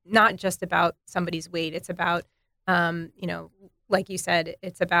not just about somebody's weight. It's about, like you said,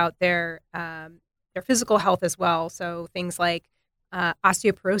 it's about their physical health as well. So things like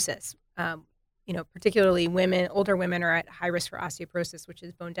osteoporosis, particularly older women are at high risk for osteoporosis, which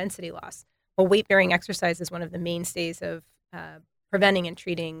is bone density loss. Well, weight-bearing exercise is one of the mainstays of preventing and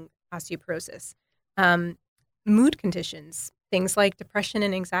treating osteoporosis. Mood conditions, things like depression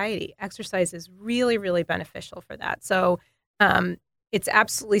and anxiety. Exercise is really, really beneficial for that. So it's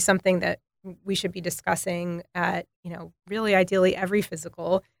absolutely something that we should be discussing at, really ideally every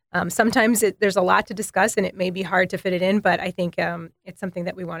physical. Sometimes there's a lot to discuss and it may be hard to fit it in, but I think it's something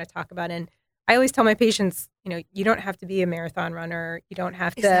that we want to talk about. And I always tell my patients, you don't have to be a marathon runner. You don't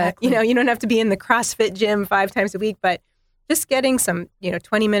have to, you don't have to be in the CrossFit gym 5 times a week, but just getting some,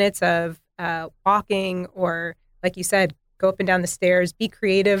 20 minutes of walking, or like you said, go up and down the stairs, be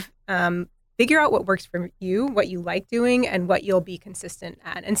creative, figure out what works for you, what you like doing, and what you'll be consistent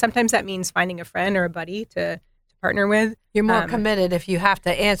at. And sometimes that means finding a friend or a buddy to partner with. You're more committed if you have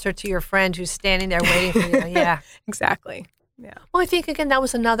to answer to your friend who's standing there waiting for you. Yeah, exactly. Yeah. Well, I think, again, that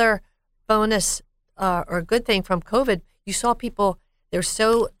was another bonus or a good thing from COVID. You saw people, they're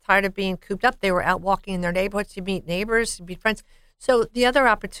so tired of being cooped up. They were out walking in their neighborhoods to meet neighbors, to meet friends. So the other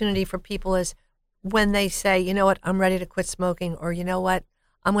opportunity for people is when they say, you know what, I'm ready to quit smoking, or you know what,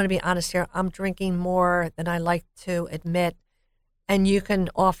 I'm going to be honest here, I'm drinking more than I like to admit. And you can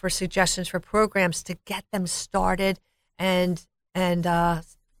offer suggestions for programs to get them started and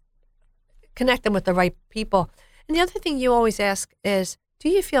connect them with the right people. And the other thing you always ask is, do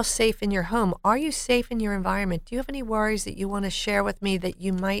you feel safe in your home? Are you safe in your environment? Do you have any worries that you want to share with me that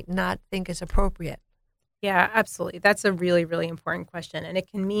you might not think is appropriate? Yeah, absolutely. That's a really, really important question. And it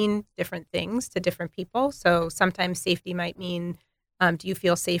can mean different things to different people. So sometimes safety might mean, do you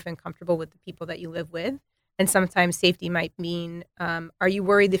feel safe and comfortable with the people that you live with? And sometimes safety might mean, are you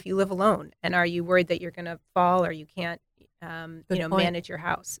worried if you live alone? And are you worried that you're going to fall or you can't, manage your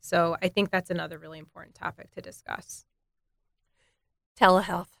house? So I think that's another really important topic to discuss.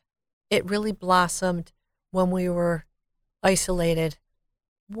 Telehealth. It really blossomed when we were isolated.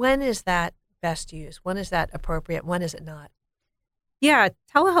 When is that best used? When is that appropriate? When is it not? Yeah,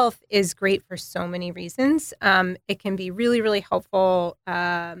 telehealth is great for so many reasons. It can be really, really helpful,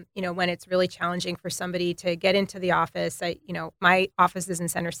 when it's really challenging for somebody to get into the office. My office is in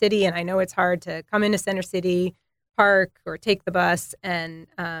Center City, and I know it's hard to come into Center City, park, or take the bus, and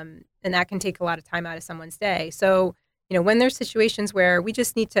that can take a lot of time out of someone's day. So, when there's situations where we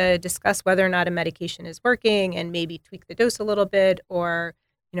just need to discuss whether or not a medication is working and maybe tweak the dose a little bit, or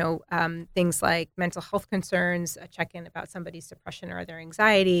things like mental health concerns, check in about somebody's depression or their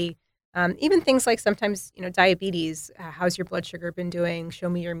anxiety, even things like sometimes, diabetes. How's your blood sugar been doing? Show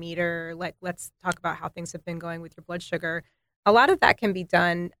me your meter. Let's talk about how things have been going with your blood sugar. A lot of that can be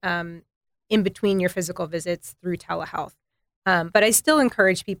done in between your physical visits through telehealth. But I still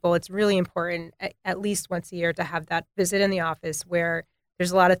encourage people, it's really important at least once a year to have that visit in the office where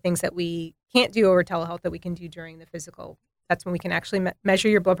there's a lot of things that we can't do over telehealth that we can do during the physical. That's when we can actually measure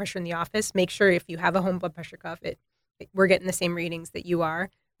your blood pressure in the office. Make sure if you have a home blood pressure cuff, we're getting the same readings that you are.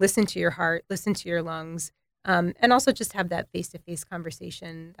 Listen to your heart, listen to your lungs, and also just have that face-to-face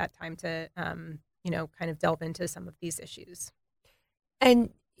conversation, that time to, kind of delve into some of these issues.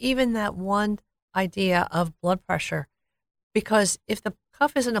 And even that one idea of blood pressure, because if the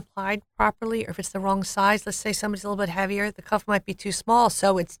cuff isn't applied properly or if it's the wrong size, let's say somebody's a little bit heavier, the cuff might be too small,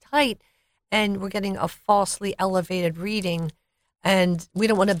 so it's tight. And we're getting a falsely elevated reading, and we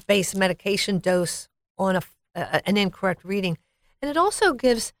don't want to base medication dose on an incorrect reading. And it also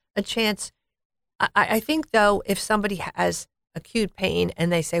gives a chance. I think, though, if somebody has acute pain and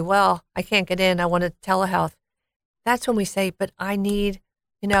they say, well, I can't get in, I want a telehealth, that's when we say, but I need,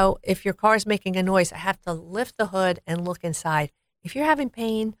 if your car is making a noise, I have to lift the hood and look inside. If you're having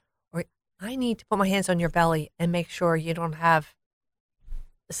pain, or I need to put my hands on your belly and make sure you don't have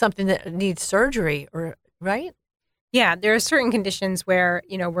something that needs surgery, or right? Yeah, there are certain conditions where,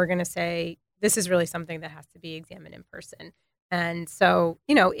 we're going to say this is really something that has to be examined in person. And so,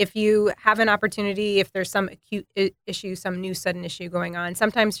 if you have an opportunity, if there's some acute issue, some new sudden issue going on,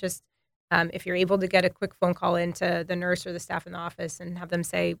 sometimes just if you're able to get a quick phone call into the nurse or the staff in the office and have them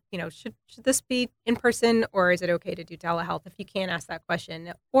say, should this be in person or is it okay to do telehealth? If you can't ask that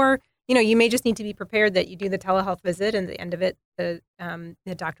question, or you may just need to be prepared that you do the telehealth visit, and at the end of it, the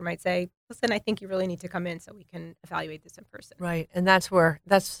doctor might say, listen, I think you really need to come in so we can evaluate this in person. Right. And that's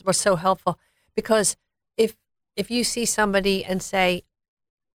what's so helpful, because if you see somebody and say,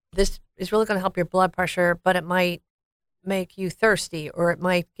 this is really going to help your blood pressure, but it might make you thirsty or it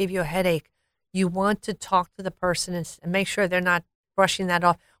might give you a headache, you want to talk to the person and make sure they're not brushing that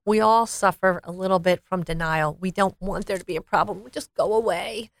off. We all suffer a little bit from denial. We don't want there to be a problem. We just go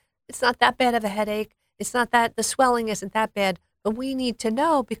away. It's not that bad of a headache. It's not that the swelling isn't that bad, but we need to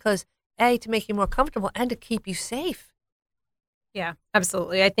know because A, to make you more comfortable and to keep you safe. Yeah,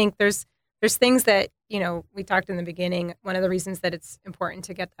 absolutely. I think there's things that, we talked in the beginning. One of the reasons that it's important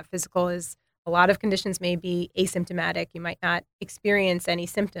to get that physical is a lot of conditions may be asymptomatic. You might not experience any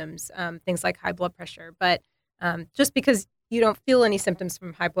symptoms, things like high blood pressure, but just because you don't feel any symptoms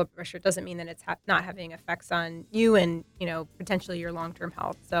from high blood pressure doesn't mean that it's not having effects on you and, potentially your long-term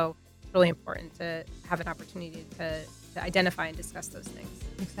health. So it's really important to have an opportunity to identify and discuss those things.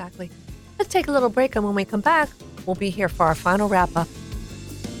 Exactly. Let's take a little break, and when we come back, we'll be here for our final wrap-up.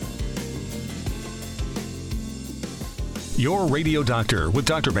 Your Radio Doctor with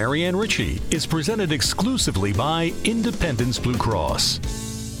Dr. Marianne Ritchie is presented exclusively by Independence Blue Cross.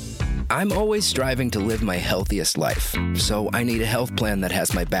 I'm always striving to live my healthiest life, so I need a health plan that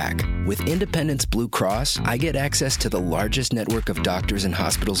has my back. With Independence Blue Cross, I get access to the largest network of doctors and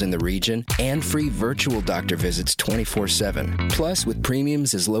hospitals in the region and free virtual doctor visits 24/7. Plus, with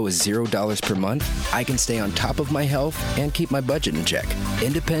premiums as low as $0 per month, I can stay on top of my health and keep my budget in check.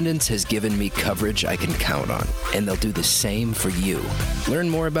 Independence has given me coverage I can count on, and they'll do the same for you. Learn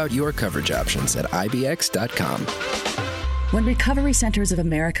more about your coverage options at ibx.com. When Recovery Centers of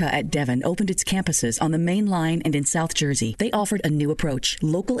America at Devon opened its campuses on the Main Line and in South Jersey, they offered a new approach,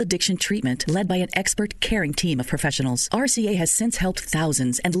 local addiction treatment led by an expert, caring team of professionals. RCA has since helped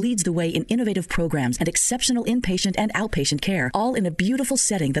thousands and leads the way in innovative programs and exceptional inpatient and outpatient care, all in a beautiful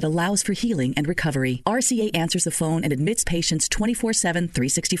setting that allows for healing and recovery. RCA answers the phone and admits patients 24/7,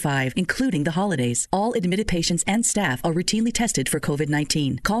 365, including the holidays. All admitted patients and staff are routinely tested for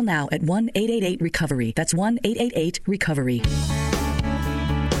COVID-19. Call now at 1-888-RECOVERY. That's 1-888-RECOVERY.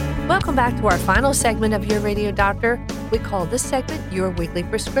 Welcome back to our final segment of Your Radio Doctor. We call this segment Your Weekly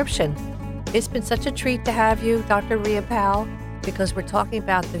Prescription. It's been such a treat to have you, Dr. Rhea Powell, because we're talking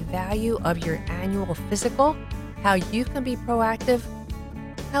about the value of your annual physical, how you can be proactive.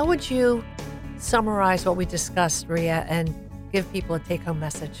 How would you summarize what we discussed, Rhea, and give people a take-home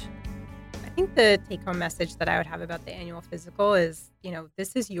message? I think the take-home message that I would have about the annual physical is,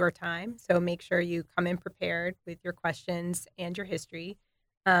 this is your time. So make sure you come in prepared with your questions and your history.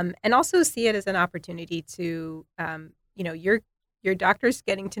 And also see it as an opportunity to, your doctor's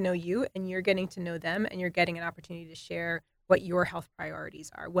getting to know you and you're getting to know them, and you're getting an opportunity to share what your health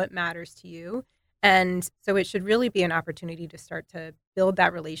priorities are, what matters to you. And so it should really be an opportunity to start to build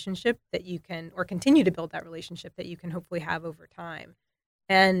that relationship that you can, or continue to build that relationship that you can hopefully have over time.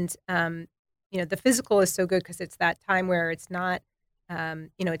 And, the physical is so good because it's that time where it's not,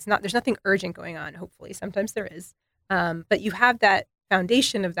 there's nothing urgent going on, hopefully. Sometimes there is. But you have that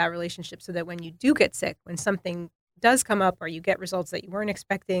foundation of that relationship so that when you do get sick, when something does come up or you get results that you weren't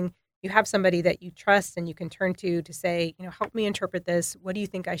expecting, you have somebody that you trust and you can turn to say, help me interpret this. What do you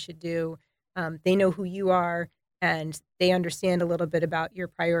think I should do? They know who you are and they understand a little bit about your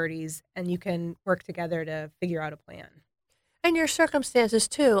priorities, and you can work together to figure out a plan. And your circumstances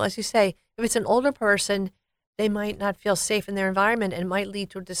too, as you say, if it's an older person, they might not feel safe in their environment, and it might lead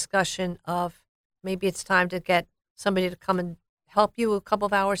to a discussion of maybe it's time to get somebody to come and help you a couple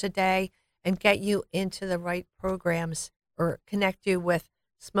of hours a day and get you into the right programs, or connect you with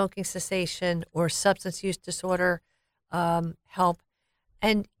smoking cessation or substance use disorder help.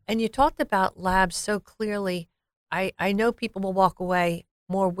 And you talked about labs so clearly. I know people will walk away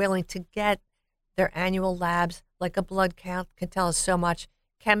more willing to get their annual labs, like a blood count can tell us so much.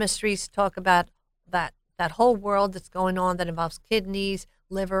 Chemistries talk about that whole world that's going on that involves kidneys,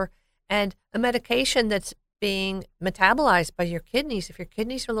 liver, and a medication that's being metabolized by your kidneys. If your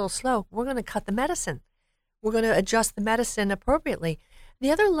kidneys are a little slow, we're going to cut the medicine. We're going to adjust the medicine appropriately.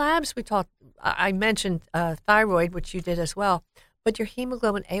 The other labs I mentioned thyroid, which you did as well, but your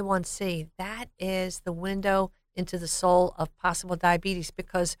hemoglobin A1C, that is the window into the soul of possible diabetes,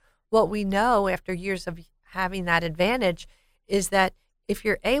 because what we know after years of having that advantage is that if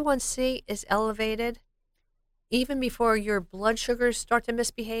your A1C is elevated, even before your blood sugars start to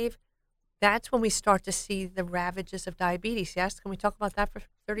misbehave, that's when we start to see the ravages of diabetes. Yes? Can we talk about that for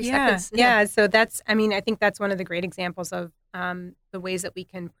 30 seconds? Yeah. So I think that's one of the great examples of the ways that we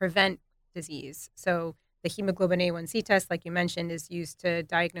can prevent disease. So the hemoglobin A1C test, like you mentioned, is used to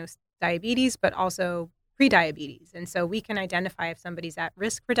diagnose diabetes, but also prediabetes. And so we can identify if somebody's at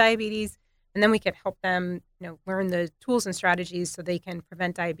risk for diabetes, and then we can help them, learn the tools and strategies so they can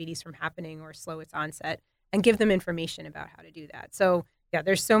prevent diabetes from happening or slow its onset, and give them information about how to do that. So yeah,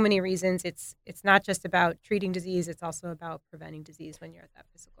 there's so many reasons. It's not just about treating disease, it's also about preventing disease when you're at that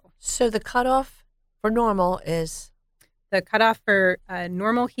physical. So the cutoff for normal is? The cutoff for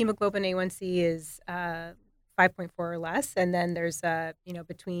normal hemoglobin A1C is 5.4 or less, and then there's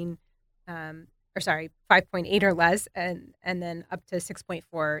between 5.8 or less, and then up to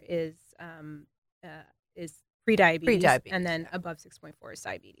 6.4 is prediabetes, and then above 6.4 is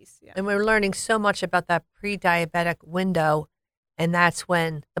diabetes. Yeah. And we're learning so much about that pre-diabetic window, and that's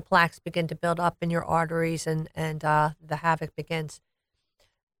when the plaques begin to build up in your arteries, and the havoc begins.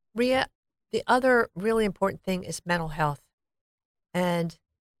 Rhea, the other really important thing is mental health. And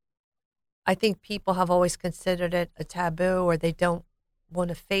I think people have always considered it a taboo, or they don't want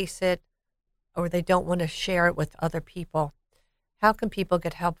to face it, or they don't want to share it with other people. How can people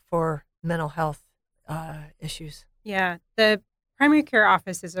get help for mental health issues? Yeah, the primary care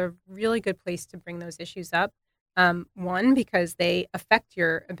office is a really good place to bring those issues up. One, because they affect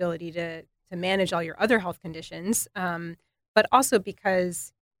your ability to manage all your other health conditions, but also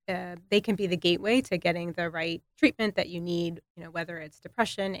because they can be the gateway to getting the right treatment that you need, whether it's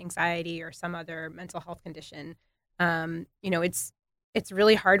depression, anxiety, or some other mental health condition. It's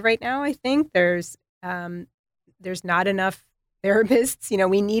really hard right now, I think. There's not enough therapists.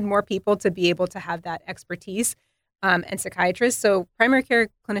 We need more people to be able to have that expertise, and psychiatrists. So primary care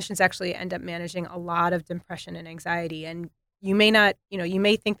clinicians actually end up managing a lot of depression and anxiety. And you may not, you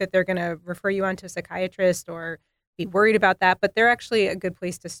may think that they're going to refer you on to a psychiatrist or be worried about that, but they're actually a good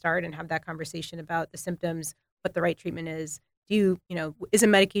place to start and have that conversation about the symptoms, what the right treatment is. Is a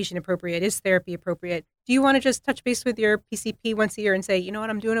medication appropriate? Is therapy appropriate? Do you want to just touch base with your PCP once a year and say, you know what,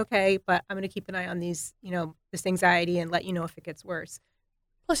 I'm doing okay, but I'm going to keep an eye on these, this anxiety and let you know if it gets worse.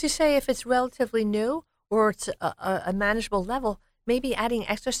 Plus, you say if it's relatively new or it's a manageable level, maybe adding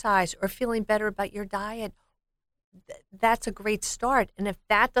exercise or feeling better about your diet, that's a great start. And if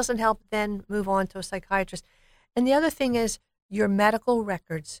that doesn't help, then move on to a psychiatrist. And the other thing is your medical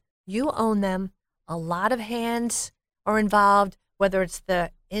records. You own them. A lot of hands are involved, whether it's the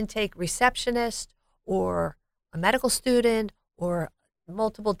intake receptionist or a medical student or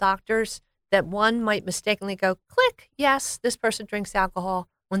multiple doctors, that one might mistakenly go, click, yes, this person drinks alcohol,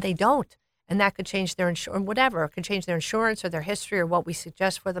 when they don't. And that could change their insurance, whatever. It could change their insurance or their history or what we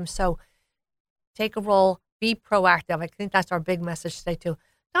suggest for them. So take a role, be proactive. I think that's our big message today, too.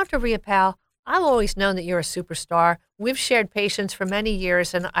 Dr. Riopel, I've always known that you're a superstar. We've shared patients for many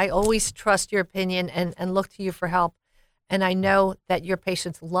years, and I always trust your opinion and look to you for help. And I know that your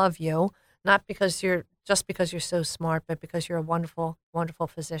patients love you, not because you're so smart, but because you're a wonderful, wonderful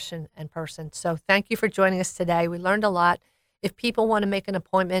physician and person. So thank you for joining us today. We learned a lot. If people want to make an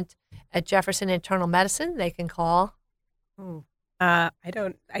appointment at Jefferson Internal Medicine, they can call. I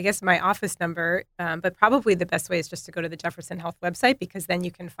guess my office number, but probably the best way is just to go to the Jefferson Health website, because then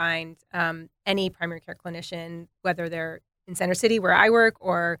you can find any primary care clinician, whether they're in Center City where I work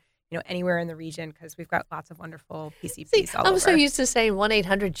or anywhere in the region, because we've got lots of wonderful PCPs all over. I'm so used to saying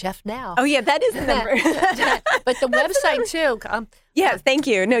 1-800-JEFF now. Oh, yeah, that is the number. But the website, too. Yeah, thank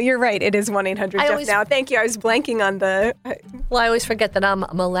you. No, you're right. It is 1-800-JEFF now. Thank you. I was blanking on the... Well, I always forget that I'm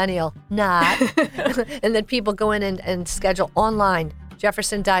a millennial. Not. And then people go in and schedule online,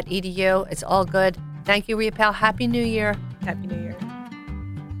 jefferson.edu. It's all good. Thank you, Riopel. Happy New Year. Happy New Year.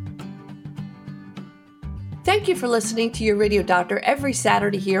 Thank you for listening to Your Radio Doctor every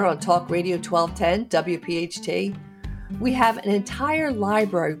Saturday here on Talk Radio 1210 WPHT. We have an entire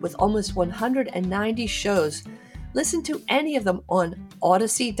library with almost 190 shows. Listen to any of them on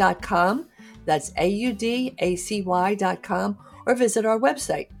Odyssey.com, that's AUDACY.com, or visit our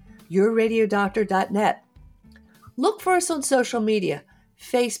website, yourradiodoctor.net. Look for us on social media,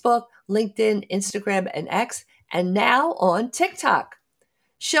 Facebook, LinkedIn, Instagram, and X, and now on TikTok.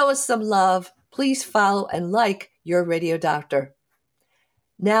 Show us some love. Please follow and like Your Radio Doctor.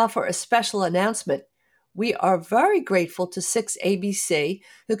 Now for a special announcement. We are very grateful to 6ABC,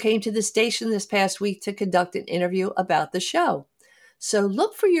 who came to the station this past week to conduct an interview about the show. So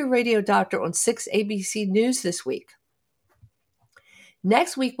look for Your Radio Doctor on 6ABC News this week.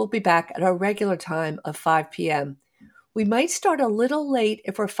 Next week, we'll be back at our regular time of 5 p.m. We might start a little late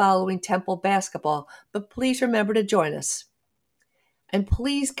if we're following Temple basketball, but please remember to join us. And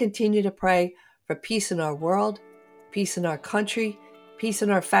please continue to pray for peace in our world, peace in our country, peace in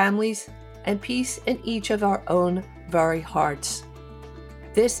our families, and peace in each of our own very hearts.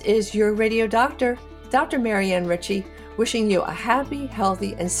 This is Your Radio Doctor, Dr. Marianne Ritchie, wishing you a happy,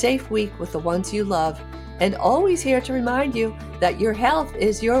 healthy, and safe week with the ones you love, and always here to remind you that your health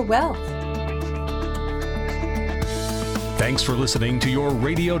is your wealth. Thanks for listening to Your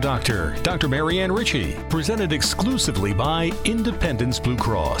Radio Doctor, Dr. Marianne Ritchie, presented exclusively by Independence Blue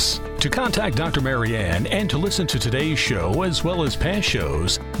Cross. To contact Dr. Marianne and to listen to today's show as well as past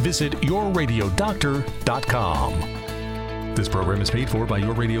shows, visit yourradiodoctor.com. This program is paid for by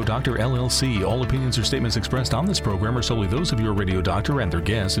Your Radio Doctor, LLC. All opinions or statements expressed on this program are solely those of Your Radio Doctor and their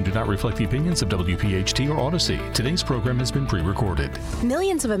guests and do not reflect the opinions of WPHT or Odyssey. Today's program has been pre-recorded.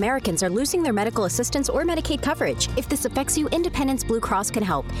 Millions of Americans are losing their medical assistance or Medicaid coverage. If this affects you, Independence Blue Cross can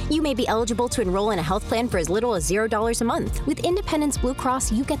help. You may be eligible to enroll in a health plan for as little as $0 a month. With Independence Blue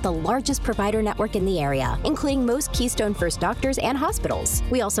Cross, you get the largest provider network in the area, including most Keystone First doctors and hospitals.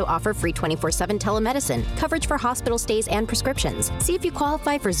 We also offer free 24/7 telemedicine, coverage for hospital stays and prescriptions. See if you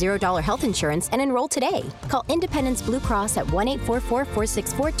qualify for $0 health insurance and enroll today. Call Independence Blue Cross at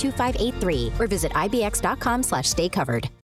 1-844-464-2583 or visit ibx.com/staycovered.